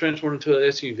he transformed into an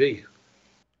SUV.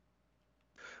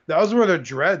 Those were the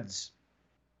Dreads.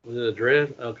 Was it a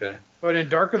Dread? Okay. But in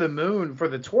Dark of the Moon, for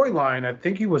the toy line, I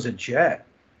think he was a jet.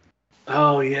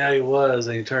 Oh, yeah, he was.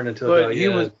 And he turned into a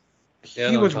guy.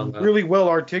 He was really well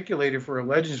articulated for a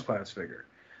Legends class figure.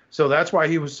 So that's why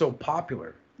he was so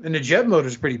popular. And the jet motor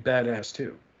is pretty badass,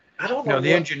 too. I don't know.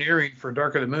 The engineering for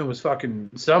Dark of the Moon was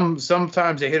fucking...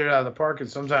 Sometimes they hit it out of the park, and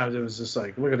sometimes it was just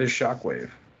like, look at this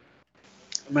shockwave.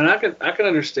 I mean, I can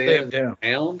understand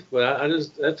Hound, but I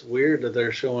just that's weird that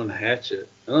they're showing Hatchet.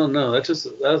 I don't know. That was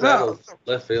out of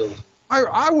left field.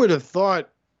 I would have thought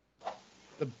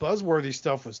the buzzworthy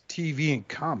stuff was TV and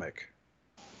comic.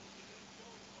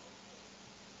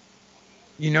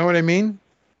 You know what I mean?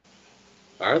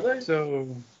 Are they? So,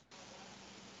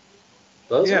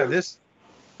 Buzzworthy? Yeah, this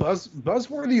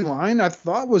buzzworthy line I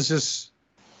thought was just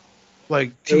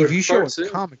like TV show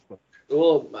and comic book.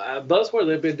 Well, Buzzworthy,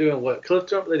 they've been doing what? Cliff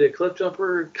Jumper. They did Cliff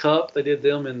Jumper, Cup. They did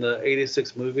them in the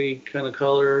 '86 movie kind of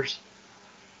colors.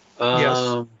 Yes.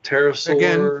 Pterosaur.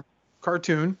 Again,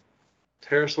 cartoon.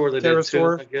 Pterosaur. They did two,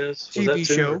 I guess. TV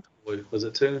show. Was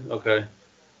it two? Okay.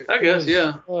 I guess,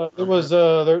 yeah. It was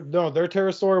their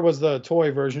Pterosaur was the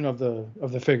toy version of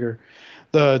the figure.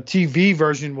 The TV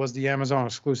version was the Amazon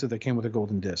exclusive that came with a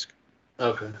golden disc.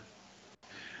 Okay.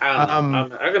 I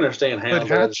can understand how. But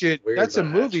Hatchet, that's a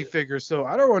movie figure, so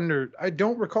I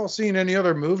don't recall seeing any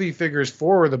other movie figures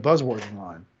for the Buzzworthy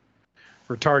line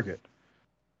for Target.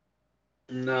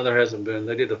 No, there hasn't been.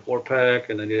 They did a 4-pack,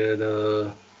 and they did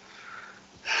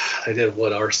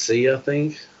what, RC, I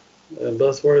think.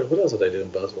 Buzzworthy. What else did they do in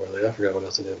Buzzworthy? I forgot what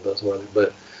else they did in Buzzworthy.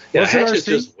 But yeah, Hatchet's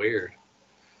just weird.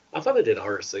 I thought they did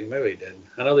RC. Maybe they didn't.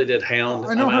 I know they did Hound.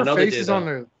 I know her face is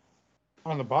on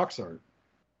the box art.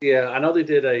 Yeah, I know they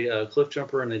did a Cliff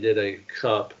Jumper and they did a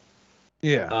Cup.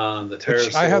 Yeah. The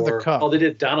Pterosaur. I have the Cup. Oh, they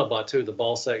did Dinobot too. The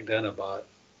Ballsack Dinobot.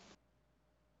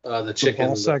 The chicken.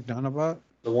 The Ballsack Dinobot.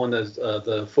 The one that's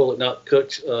the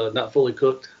not fully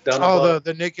cooked. Dinobot. Oh,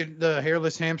 the naked, the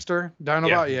hairless hamster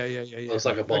Dinobot. Yeah. Looks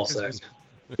like a ball sack.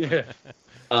 Yeah.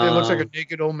 It looks like a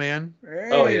naked old man. Hey,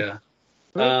 oh yeah.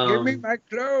 Give me my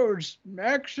clothes.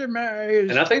 Maximize.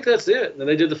 And I think that's it. And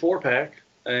they did the 4-pack,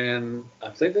 and I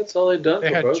think that's all they've done.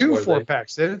 They had 2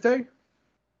 4-packs, didn't they?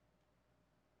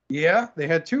 Yeah, they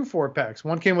had 2 4-packs.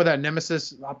 One came with that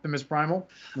Nemesis Optimus Primal.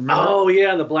 Remember? Oh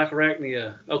yeah, and the Black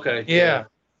Arachnia. Okay. Yeah.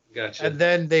 Gotcha. And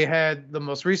then they had the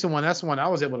most recent one. That's the one I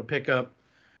was able to pick up,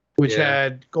 which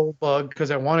had Goldbug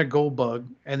because I wanted Goldbug,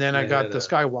 and then I got the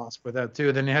Sky Wasp with that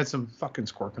too. Then they had some fucking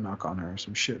Scorponok on there or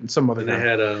some shit and some other.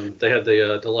 And they had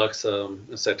the deluxe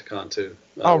Insecticon too.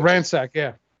 Ransack,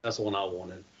 yeah. That's the one I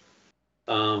wanted.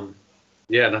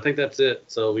 Yeah, and I think that's it.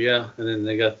 So yeah, and then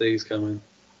they got these coming.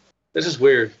 It's just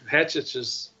weird. Hatchet's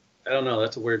just, I don't know.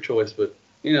 That's a weird choice, but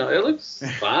it looks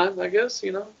fine, I guess.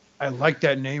 I like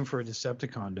that name for a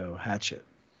Decepticon, though, Hatchet.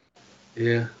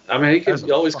 Yeah, I mean,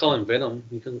 you always call him Venom.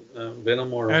 You can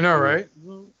Venom or. I know, right?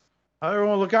 I don't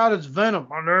want to look out. It's Venom.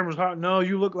 My name is hot. No,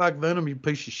 you look like Venom. You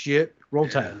piece of shit. Roll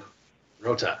Tide.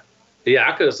 Roll Tide.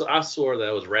 Yeah, I swore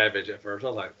that was Ravage at first. I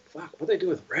was like, fuck, what they do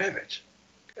with Ravage?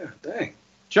 God dang.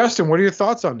 Justin, what are your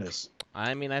thoughts on this?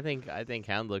 I mean, I think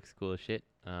Hound looks cool as shit.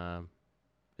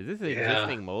 Is this an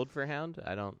existing mold for Hound?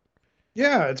 I don't.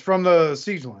 Yeah, it's from the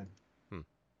Siege line.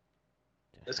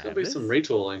 It's gonna be some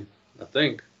retooling, I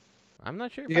think. I'm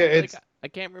not sure. I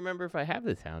can't remember if I have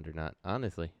this Hound or not,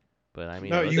 honestly. But I mean,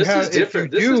 no, this is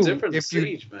different. This is different than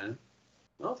Siege, man.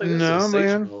 I don't think this is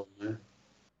a Siege mold, man.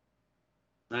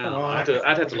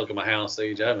 I'd have to look at my Hound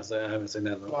Siege. I haven't seen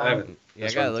that. I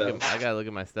gotta look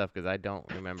at my stuff because I don't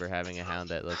remember having a Hound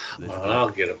that looks this good. I'll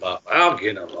get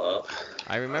them up.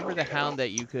 I remember the Hound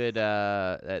that you could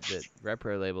that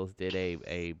Repro Labels did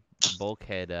a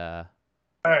bulkhead.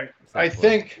 All right, I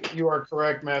think you are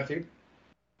correct, Matthew.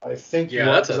 I think you are,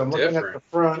 that's I'm looking at the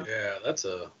front. Yeah, that's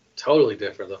a totally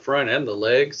different. The front and the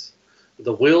legs,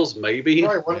 the wheels maybe.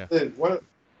 Right.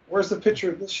 Where's the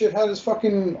picture? This shit had his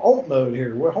fucking alt mode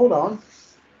here. Well, hold on.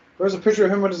 Where's a picture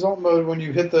of him with his alt mode when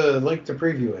you hit the link to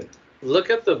preview it? Look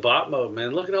at the bot mode,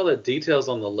 man. Look at all the details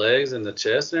on the legs and the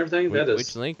chest and everything.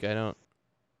 Which link? I don't.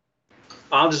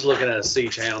 I'm just looking at a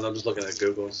Siege Hound. I'm just looking at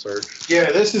Google search.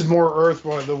 Yeah, this is more Earth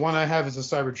one. The one I have is a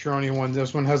Cybertronian one.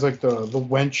 This one has like the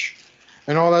wench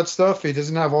and all that stuff. He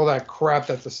doesn't have all that crap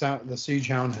that the Siege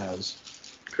Hound has.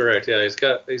 Correct. Yeah,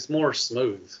 he's more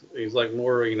smooth. He's like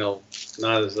more,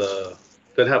 not as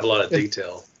could have a lot of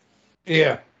detail.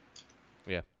 Yeah.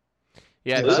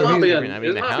 Yeah. This might be a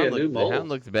new the Hound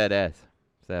looks badass.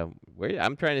 So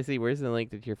I'm trying to see where's the link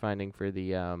that you're finding for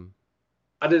the.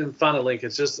 I didn't find a link.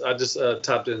 It's just I just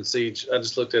typed in Siege. I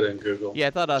just looked at it in Google. Yeah,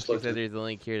 I thought Oscar said there's a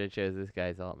link here that shows this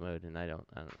guy's alt mode, and I don't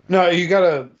know. No, you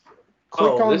gotta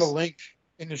click on the link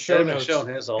in the show notes, and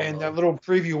mode. That little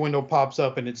preview window pops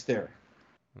up, and it's there.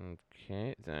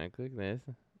 Okay, so I click this.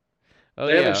 Oh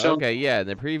yeah, okay, yeah. In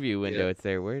the preview window, it's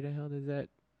there. Where the hell does that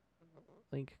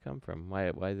link come from?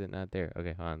 Why is it not there?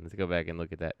 Okay, hold on. Let's go back and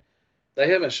look at that. They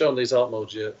haven't shown these alt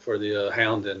modes yet for the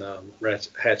Hound and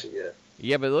Hatchet yet.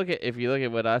 Yeah, but if you look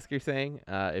at what Oscar's saying,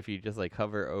 if you just like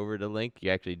hover over the link, you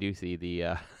actually do see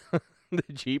the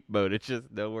the Jeep mode. It's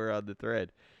just nowhere on the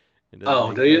thread.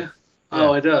 Oh, do you? Yeah.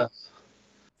 Oh, it does.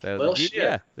 So well, the Jeep,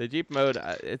 shit. the Jeep mode,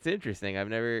 it's interesting.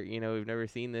 We've never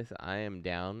seen this. I am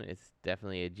down. It's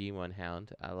definitely a G1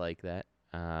 Hound. I like that.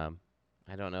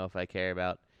 I don't know if I care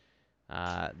about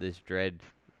this Dread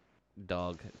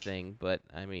dog thing, but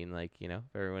I mean, like, if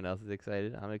everyone else is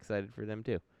excited, I'm excited for them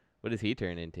too. What does he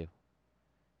turn into?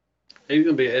 He's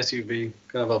gonna be an SUV,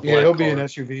 kind of a black Yeah, he'll car. be an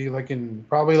SUV,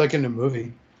 probably like in the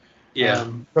movie. Yeah,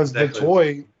 because the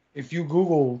toy, if you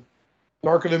Google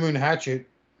Dark of the Moon Hatchet,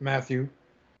 Matthew,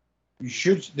 he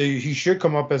should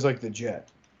come up as like the jet.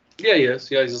 Yeah, he is.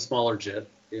 Yeah, he's a smaller jet.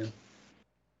 Yeah,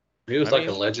 he was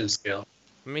a legend scale.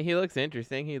 I mean, he looks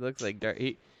interesting. He looks like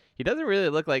he doesn't really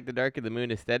look like the Dark of the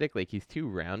Moon aesthetic. Like, he's too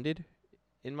rounded,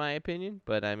 in my opinion.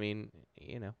 But I mean,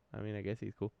 I guess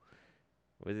he's cool.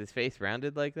 Was his face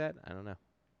rounded like that? I don't know.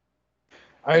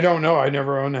 I don't know. I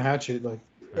never owned a Hatchet. Like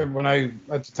at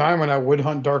the time when I would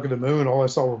hunt Dark of the Moon, all I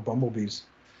saw were bumblebees.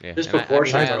 Yeah, his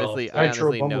proportions. I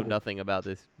honestly know nothing about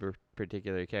this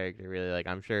particular character. Really, like,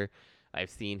 I'm sure I've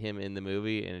seen him in the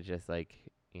movie, and it's just like,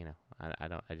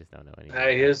 I just don't know anything.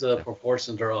 Hey, his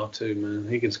proportions are off too,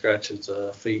 man. He can scratch his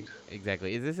feet.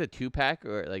 Exactly. Is this a 2-pack,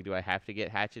 or like, do I have to get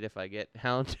Hatchet if I get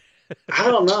Hound? I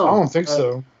don't know. I don't think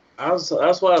so. That's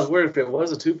why I was weird. If it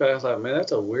was a 2-pack, I was like, man,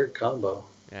 that's a weird combo.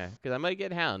 Yeah, because I might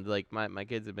get Hound. Like, my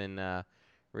kids have been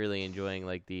really enjoying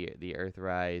like the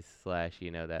Earthrise /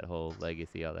 that whole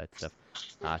legacy, all that stuff.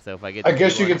 So if I get, I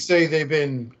guess you could say they've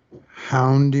been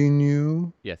hounding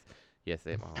you. Yes,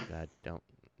 they. Oh God, don't.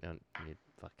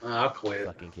 I'll quit.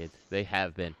 Fucking kids. They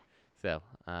have been. So,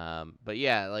 but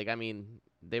yeah, like, I mean,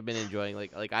 they've been enjoying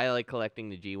like I like collecting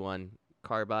the G1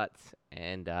 Carbots,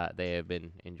 and they have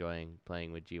been enjoying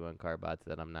playing with G1 Carbots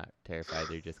that I'm not terrified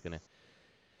they're just gonna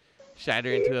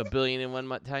shatter into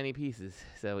 1,000,000,001 tiny pieces.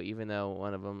 So even though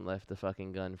one of them left the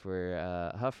fucking gun for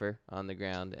Huffer on the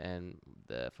ground, and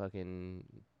the fucking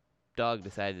dog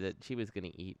decided that she was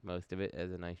gonna eat most of it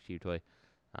as a nice chew toy.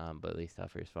 But at least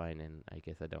Huffer's fine, and I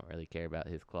guess I don't really care about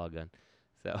his claw gun.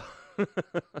 So,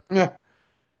 yeah.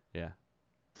 Yeah.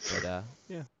 But,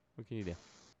 yeah, what can you do?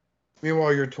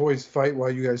 Meanwhile, your toys fight while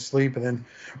you guys sleep, and then,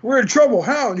 we're in trouble,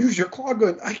 Hound, use your claw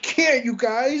gun. I can't, you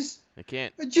guys. I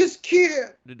can't. I just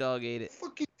can't. The dog ate it.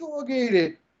 Fucking dog ate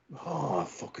it. Oh,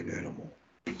 fucking animal.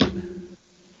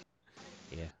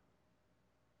 Yeah.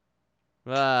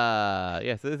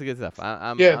 Yeah, so this is good stuff.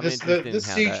 I'm interested in the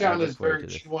Siege Hound is very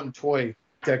G1 toy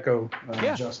deco,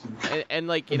 Justin. And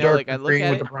like, like, I look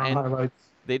at it, and highlights.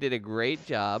 They did a great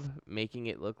job making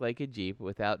it look like a Jeep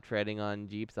without treading on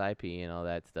Jeep's IP and all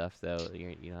that stuff. So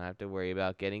you don't have to worry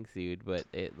about getting sued, but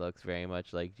it looks very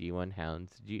much like G1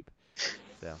 Hound's Jeep.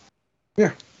 So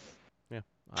yeah,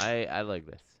 I like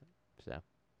this. So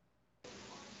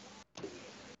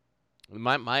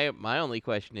my only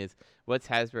question is, what's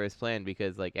Hasbro's plan?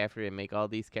 Because like, after they make all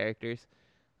these characters,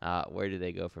 where do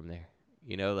they go from there?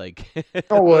 Like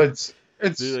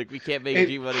it's like, we can't make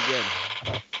G1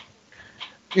 again.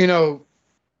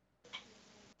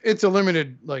 It's a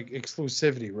limited like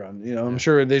exclusivity run. I'm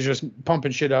sure they're just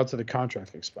pumping shit out till the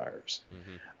contract expires.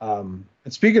 Mm-hmm.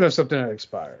 And speaking of something that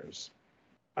expires,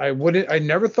 I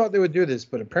never thought they would do this,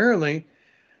 but apparently,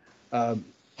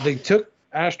 they took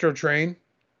Astro Train,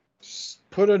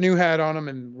 put a new hat on him,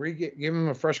 and give him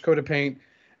a fresh coat of paint,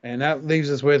 and that leaves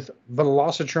us with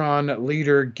Velocitron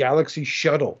leader Galaxy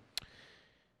Shuttle.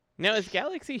 Now, is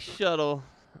Galaxy Shuttle?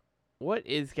 What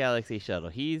is Galaxy Shuttle?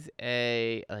 He's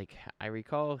I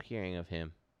recall hearing of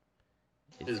him.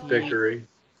 Is Victory.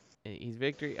 He's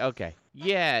Victory? Okay.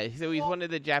 Yeah, so he's one of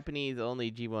the Japanese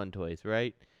only G1 toys,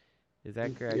 right? Is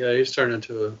that correct? Yeah, he's turned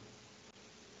into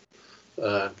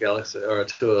a Galaxy, or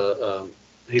to a,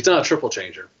 he's not a triple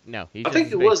changer. No, I think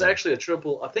he was actually a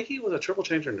triple. I think he was a triple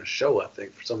changer in the show, I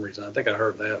think, for some reason. I think I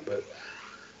heard that,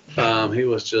 but he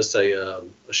was just a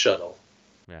shuttle.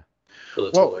 Yeah. For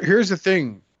the well, toy. Here's the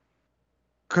thing.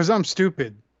 Because I'm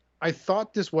stupid, I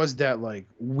thought this was that like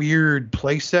weird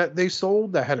playset they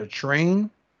sold that had a train.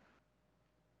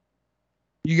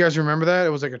 You guys remember that? It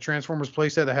was like a Transformers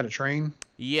playset that had a train.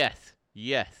 Yes,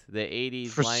 the 80s.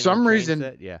 For some reason,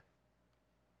 set? Yeah.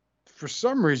 For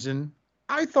some reason,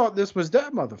 I thought this was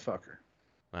that motherfucker.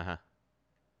 Uh-huh.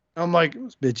 I'm like,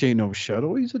 this bitch ain't no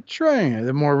shuttle. He's a train. And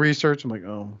then more research. I'm like,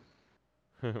 oh.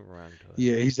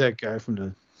 Yeah, he's that guy from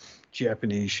the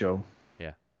Japanese show.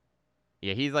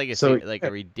 Yeah, he's like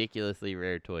a ridiculously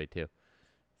rare toy too.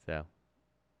 So,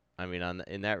 I mean,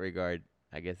 in that regard,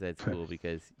 I guess that's cool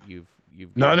because you've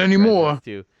not anymore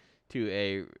to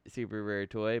a super rare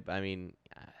toy. But I mean,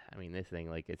 this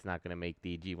thing, like, it's not gonna make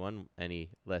the G1 any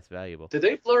less valuable. Did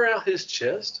they blur out his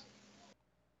chest?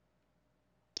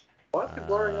 Why are they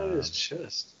blurring out his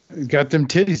chest? He's got them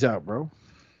titties out, bro.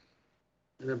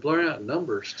 And they're blurring out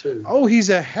numbers, too. Oh, he's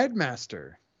a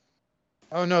headmaster.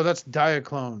 Oh, no, that's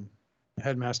Diaclone.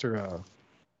 Headmaster.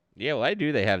 Yeah, why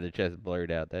do they have the chest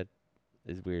blurred out? That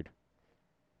is weird.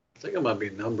 I think it might be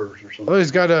numbers or something. Oh,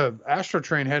 he's got a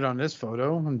Astrotrain head on this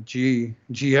photo.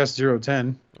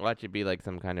 GS010. Watch it be like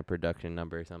some kind of production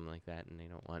number or something like that, and they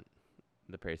don't want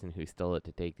the person who stole it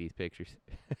to take these pictures.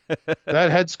 That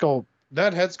head sculpt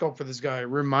for this guy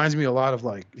reminds me a lot of,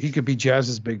 like, he could be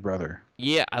Jazz's big brother.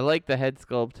 Yeah, I like the head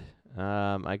sculpt.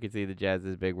 I could see the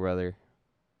Jazz's big brother.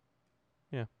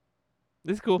 Yeah.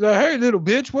 This is cool. Hey, little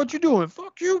bitch, what you doing?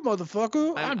 Fuck you,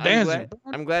 motherfucker. I'm dancing.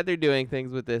 I'm glad they're doing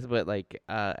things with this, but like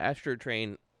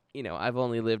Astrotrain, I've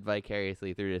only lived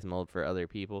vicariously through this mold for other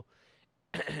people.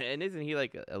 And isn't he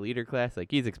like a leader class?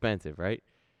 Like he's expensive, right?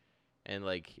 And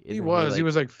like he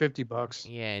was like $50.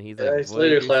 Yeah, and he's he's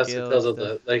leader class because of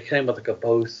they came with like a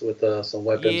booth with some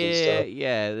weapons and stuff.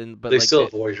 Yeah, but they like still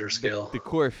have Voyager scale. The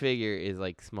core figure is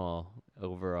like small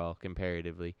overall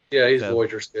comparatively. Yeah, he's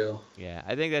Voyager scale. Yeah,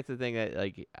 I think that's the thing that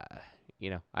like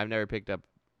I've never picked up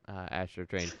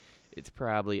Astrotrain. It's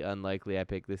probably unlikely I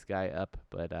pick this guy up,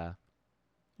 but I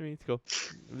mean it's cool.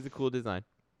 It was a cool design.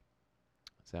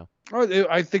 So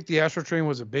I think the Astrotrain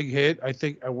was a big hit.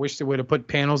 I wish they would have put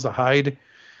panels to hide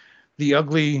the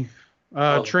ugly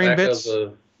train bits.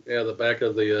 The back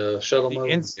of the shuttle motor.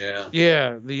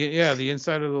 The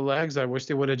inside of the legs. I wish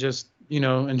they would have just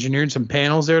engineered some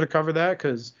panels there to cover that.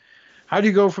 Because how do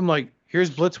you go from like here's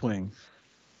Blitzwing,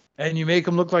 and you make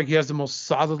him look like he has the most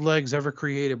solid legs ever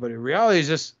created, but in reality, it's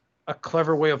just a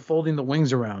clever way of folding the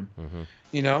wings around.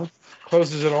 Mm-hmm.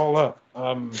 Closes it all up.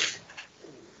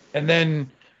 And then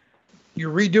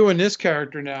you're redoing this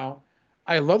character now.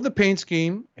 I love the paint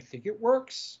scheme. I think it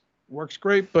works. Works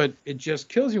great, but it just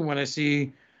kills you when I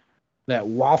see that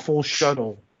waffle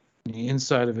shuttle in the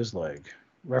inside of his leg.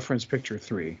 Reference picture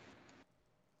 3.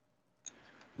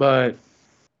 But,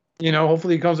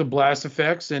 hopefully he comes with blast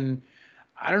effects. And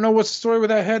I don't know what's the story with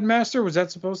that headmaster. Was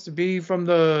that supposed to be from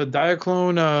the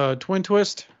Diaclone Twin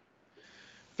Twist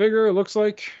figure? It looks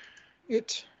like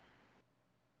it.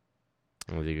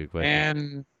 That was a good question.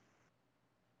 And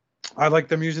I like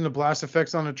them using the blast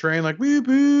effects on the train, like, wee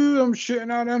boo, I'm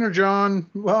shitting out energon.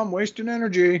 Well, I'm wasting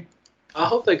energy. I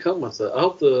hope they come with it. I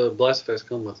hope the blast effects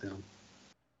come with him.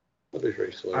 That'd be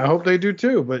pretty sweet. I hope they do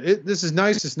too, but this is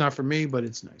nice. It's not for me, but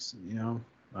it's nice,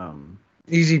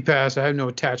 Easy pass. I have no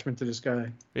attachment to this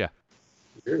guy. Yeah.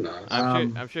 You're nice.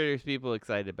 I'm sure there's people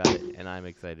excited about it, and I'm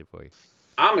excited for you.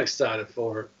 I'm excited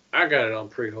for it. I got it on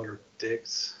pre-order,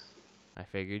 dicks. I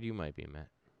figured you might be, Matt.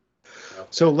 Okay.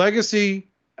 So Legacy,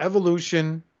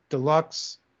 Evolution,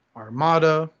 Deluxe,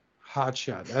 Armada,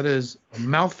 Hotshot. That is a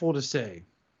mouthful to say.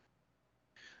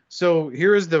 So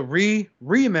here is the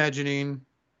reimagining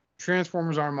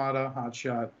Transformers Armada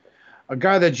Hotshot. A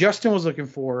guy that Justin was looking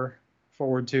forward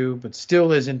to, but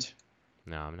still isn't.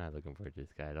 No, I'm not looking forward to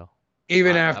this guy at all.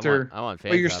 Even after. I want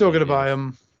but you're still going to buy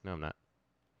him. No, I'm not.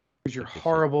 Because you're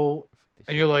horrible.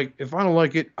 And you're like, if I don't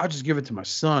like it, I'll just give it to my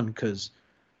son. Because,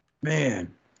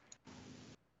 man,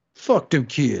 fuck them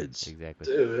kids. Exactly.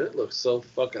 Dude, it looks so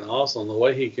fucking awesome. The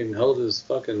way he can hold his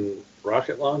fucking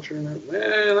rocket launcher in it.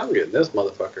 Man, I'm getting this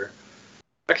motherfucker.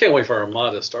 I can't wait for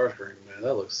Armada Starscream, man.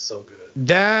 That looks so good.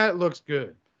 That looks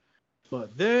good.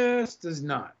 But this does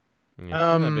not.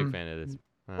 Yeah, I'm not a big fan of this.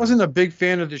 Wasn't a big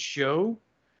fan of the show.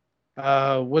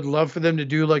 Would love for them to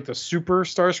do like the Super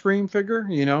Starscream figure,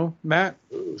 Matt?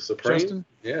 Ooh, Supreme? Justin?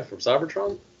 Yeah, from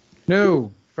Cybertron?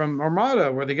 No, from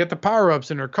Armada, where they get the power-ups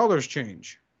and their colors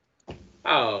change.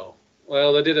 Oh.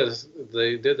 Well, they did a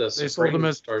Supreme him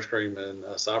as Starscream and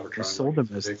Cybertron. They sold him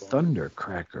as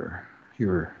Thundercracker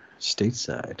here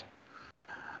stateside.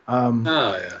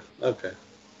 Oh, yeah. Okay.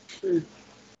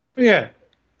 Yeah.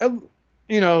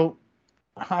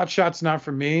 Hotshot's not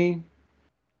for me.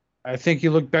 I think you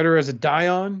look better as a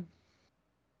Dion.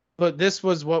 But this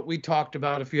was what we talked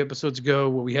about a few episodes ago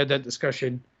where we had that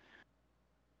discussion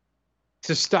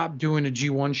to stop doing the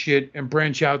G1 shit and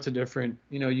branch out to different,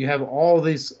 you have all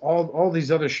these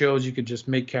other shows you could just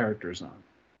make characters on.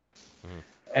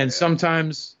 And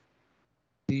sometimes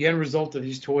the end result of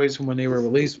these toys from when they were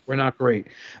released were not great.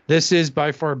 This is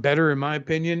by far better, in my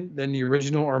opinion, than the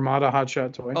original Armada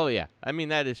Hotshot toy. Oh, yeah. I mean,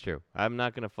 that is true. I'm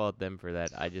not going to fault them for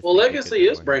that. Legacy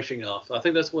is branching off. I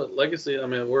think that's what Legacy,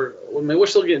 we're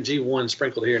still getting G1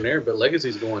 sprinkled here and there, but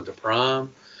Legacy's going to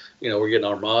Prime. We're getting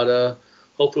Armada.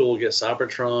 Hopefully we'll get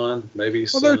Cybertron, maybe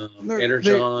some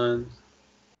Energon.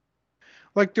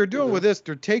 Like they're doing with this,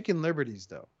 they're taking liberties,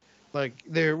 though. Like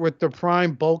they're with the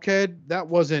Prime Bulkhead, that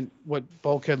wasn't what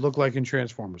Bulkhead looked like in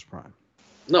Transformers Prime.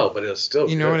 No, but it's still.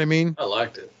 You know what I mean? I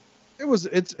liked it.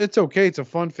 It's okay. It's a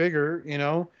fun figure. You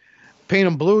know, paint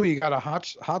them blue, you got a hot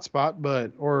spot,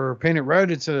 or paint it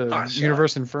red, it's a Hot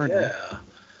Universe Shot. Inferno. Yeah.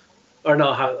 Or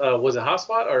no, was it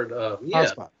Hotspot or yeah,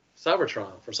 Hotspot.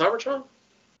 Cybertron from Cybertron?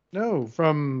 No,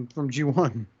 from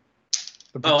G1.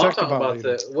 Oh, I'm talking about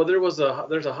that. Well, there's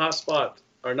a Hotspot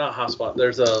or not Hotspot.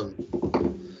 There's the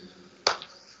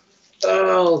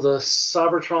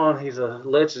Cybertron. He's a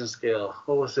Legend scale.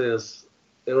 What was his?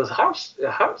 It was Hot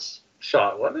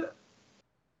Shot, wasn't it?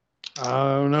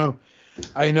 I don't know.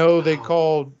 I know they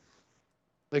called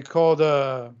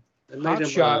Hot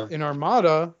Shot in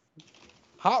Armada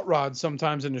Hot Rod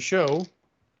sometimes in the show.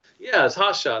 Yeah, it's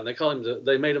Hot Shot, and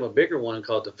they made him a bigger one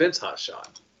called Defense Hot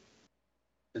Shot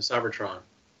in Cybertron.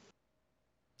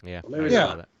 Yeah. Well,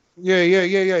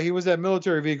 Yeah. He was that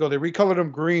military vehicle. They recolored him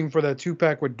green for that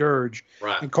 2-pack with Dirge,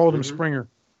 right, and called him Springer.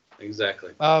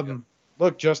 Exactly.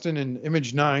 Look, Justin, in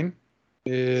Image 9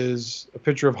 is a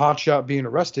picture of Hot Shot being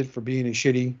arrested for being a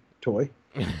shitty toy.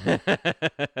 I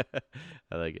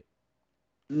like it.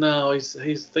 No,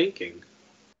 he's thinking.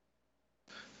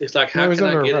 It's like, how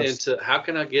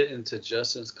can I get into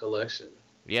Justin's collection?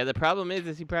 Yeah, the problem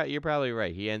is you're probably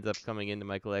right. He ends up coming into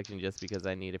my collection just because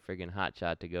I need a friggin' Hot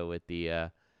Shot to go with the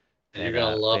and you're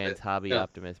gonna love Fans it. Hobby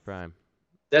Optimus Prime.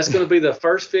 That's gonna be the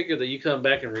first figure that you come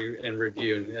back and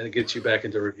review, and it gets you back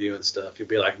into reviewing stuff. You'll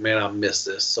be like, man, I missed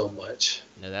this so much.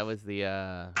 No, that was the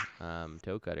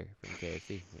toe cutter from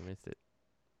KFC. You missed it.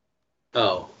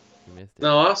 Oh. You missed it.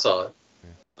 No, I saw it.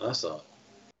 Yeah. I saw it.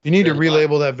 You need to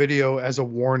relabel that video as a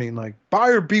warning, like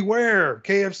buyer beware,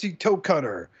 KFC toe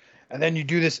cutter, and then you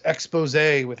do this expose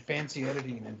with fancy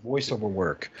editing and voiceover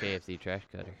work. KFC trash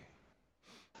cutter.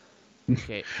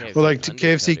 KFC Well, like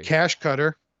KFC cash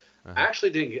cutter. Uh-huh. I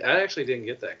actually didn't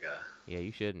get that guy. Yeah,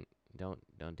 you shouldn't. Don't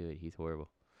do it. He's horrible.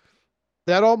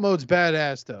 That alt mode's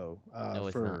badass though. No,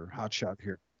 for Hot Shot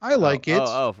here, I like it.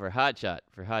 Oh, for Hot Shot.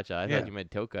 I thought you meant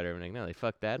toe cutter. I'm like, no, they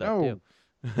fucked that up too.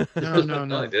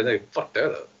 No. They fucked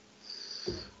that up.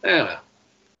 Anyway,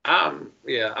 I'm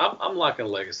liking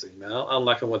Legacy, man. I'm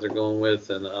liking what they're going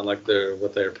with, and I like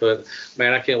what they're put.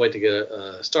 Man, I can't wait to get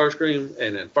a Starscream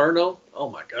and Inferno. Oh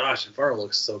my gosh, Inferno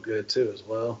looks so good too as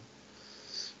well.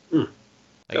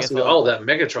 That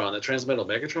Megatron, that Transmetal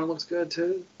Megatron looks good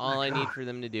too. All I need for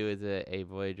them to do is a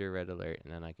Voyager Red Alert,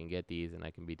 and then I can get these, and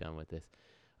I can be done with this.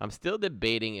 I'm still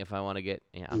debating if I want to get.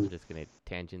 Yeah, I'm just gonna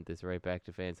tangent this right back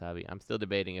to Fans Hobby. I'm still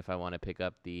debating if I want to pick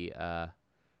up the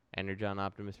Energon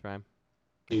Optimus Prime.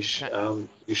 You should.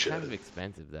 It's kind of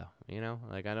expensive though, you know.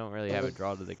 Like I don't really have a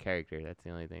draw to the character. That's the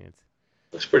only thing.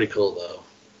 Looks pretty cool though.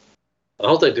 I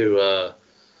hope they do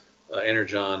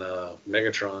Energon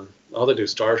Megatron. I hope they do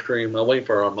Starscream. I'm waiting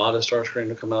for Armada Starscream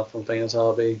to come out from Fans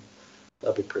Hobby.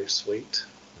 That'd be pretty sweet.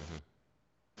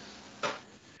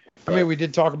 I mean, we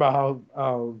did talk about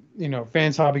how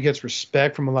Fans Hobby gets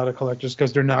respect from a lot of collectors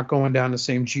because they're not going down the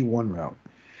same G1 route.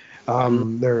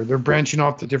 They're branching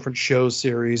off to different show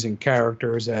series and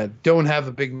characters that don't have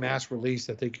a big mass release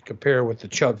that they could compare with the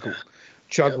Chug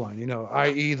line,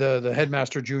 i.e. the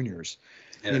Headmaster Juniors.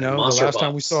 And the last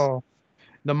time we saw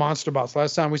the Monster Bots,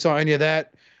 last time we saw any of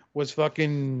that was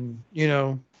fucking,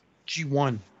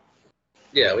 G1.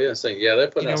 Yeah, we didn't say. Yeah, they're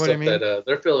putting out stuff that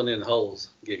they're filling in holes.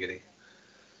 Giggity.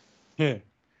 Yeah.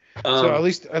 So at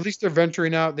least they're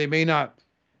venturing out. They may not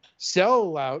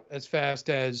sell out as fast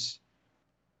as,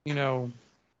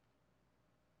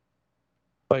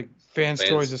 like Fans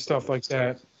Toys and stuff like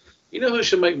that. You know who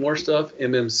should make more stuff?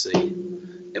 MMC.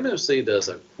 MMC does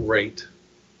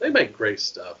they make great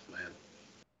stuff, man.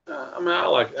 I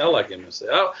like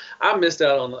MMC. I missed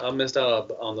out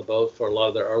on the boat for a lot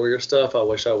of their earlier stuff. I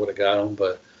wish I would have got them,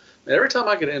 but every time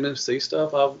I get MMC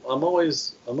stuff, I'm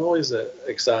always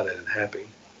excited and happy.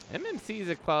 MMC is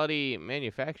a quality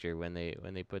manufacturer when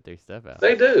they put their stuff out.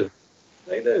 They do.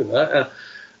 I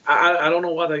don't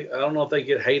know I don't know if they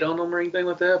get hate on them or anything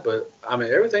like that, but I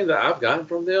mean everything that I've gotten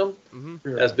from them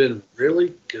has been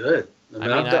really good. I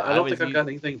don't think I've gotten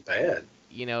anything bad.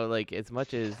 Like as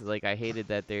much as like I hated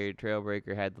that their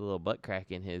Trailbreaker had the little butt crack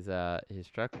in his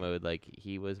truck mode, like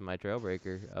he was my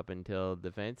Trailbreaker up until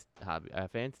the Fans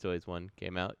Toys one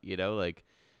came out.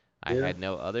 I had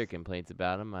no other complaints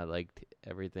about him. I liked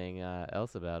everything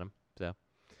else about him. So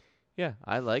yeah,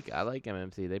 I like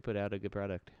MMC. They put out a good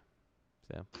product.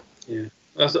 So yeah.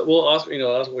 Well, also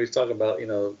that's what we talk about.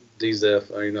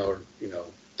 DZF, or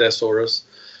Thesaurus.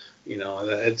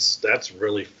 That's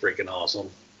really freaking awesome.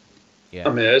 Yeah.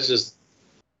 I mean, it's just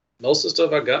most of the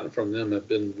stuff I've gotten from them have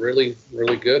been really,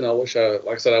 really good. And I wish I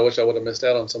would have missed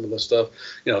out on some of the stuff.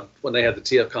 When they had the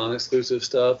TFCon exclusive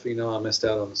stuff, I missed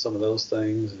out on some of those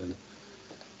things. And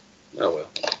Oh well.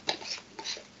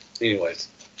 Anyways,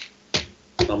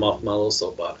 I'm off my little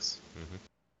soapbox. Mm-hmm.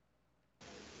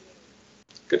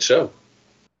 Good show.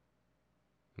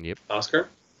 Yep. Oscar?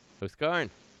 Who's scoring?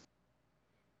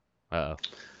 Uh-oh.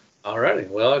 Alrighty.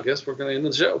 Well, I guess we're going to end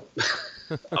the show.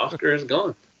 Oscar is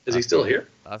gone. Is he still here?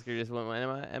 Oscar just went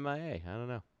MIA. I don't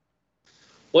know.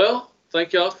 Well,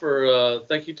 thank y'all for,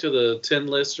 thank you to the 10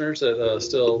 listeners that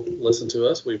still listen to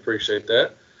us. We appreciate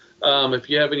that. If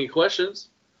you have any questions,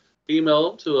 email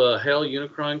them to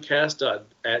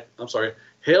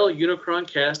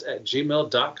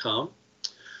hellunicroncast@gmail.com.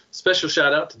 Special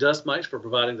shout out to Dust Mites for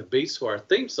providing the beats to our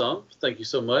theme song. Thank you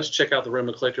so much. Check out the Rim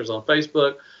of Collectors on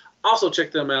Facebook. Also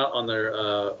check them out on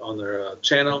their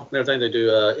channel and everything. They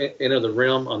do Enter the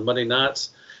Rim on Monday nights,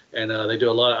 and they do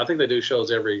a lot. I think they do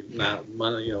shows every night,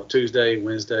 Monday, Tuesday,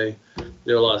 Wednesday.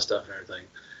 Do a lot of stuff and everything.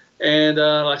 And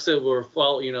like I said, we're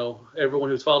everyone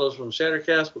who's followed us from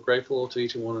Shattercast. We're grateful to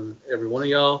each and every one of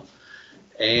y'all.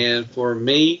 And for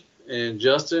me and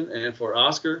Justin and for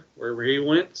Oscar, wherever he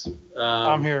went.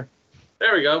 I'm here.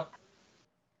 There we go.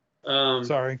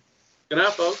 Sorry. Good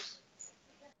night, folks.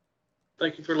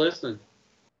 Thank you for listening.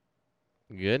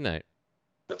 Good night.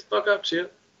 Shut the fuck up,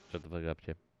 Chip. Shut the fuck up,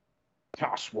 Chip.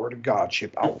 I swear to God,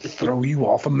 Chip, I'll throw you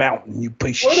off a mountain, you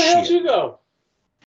piece Where of the hell shit. did you go?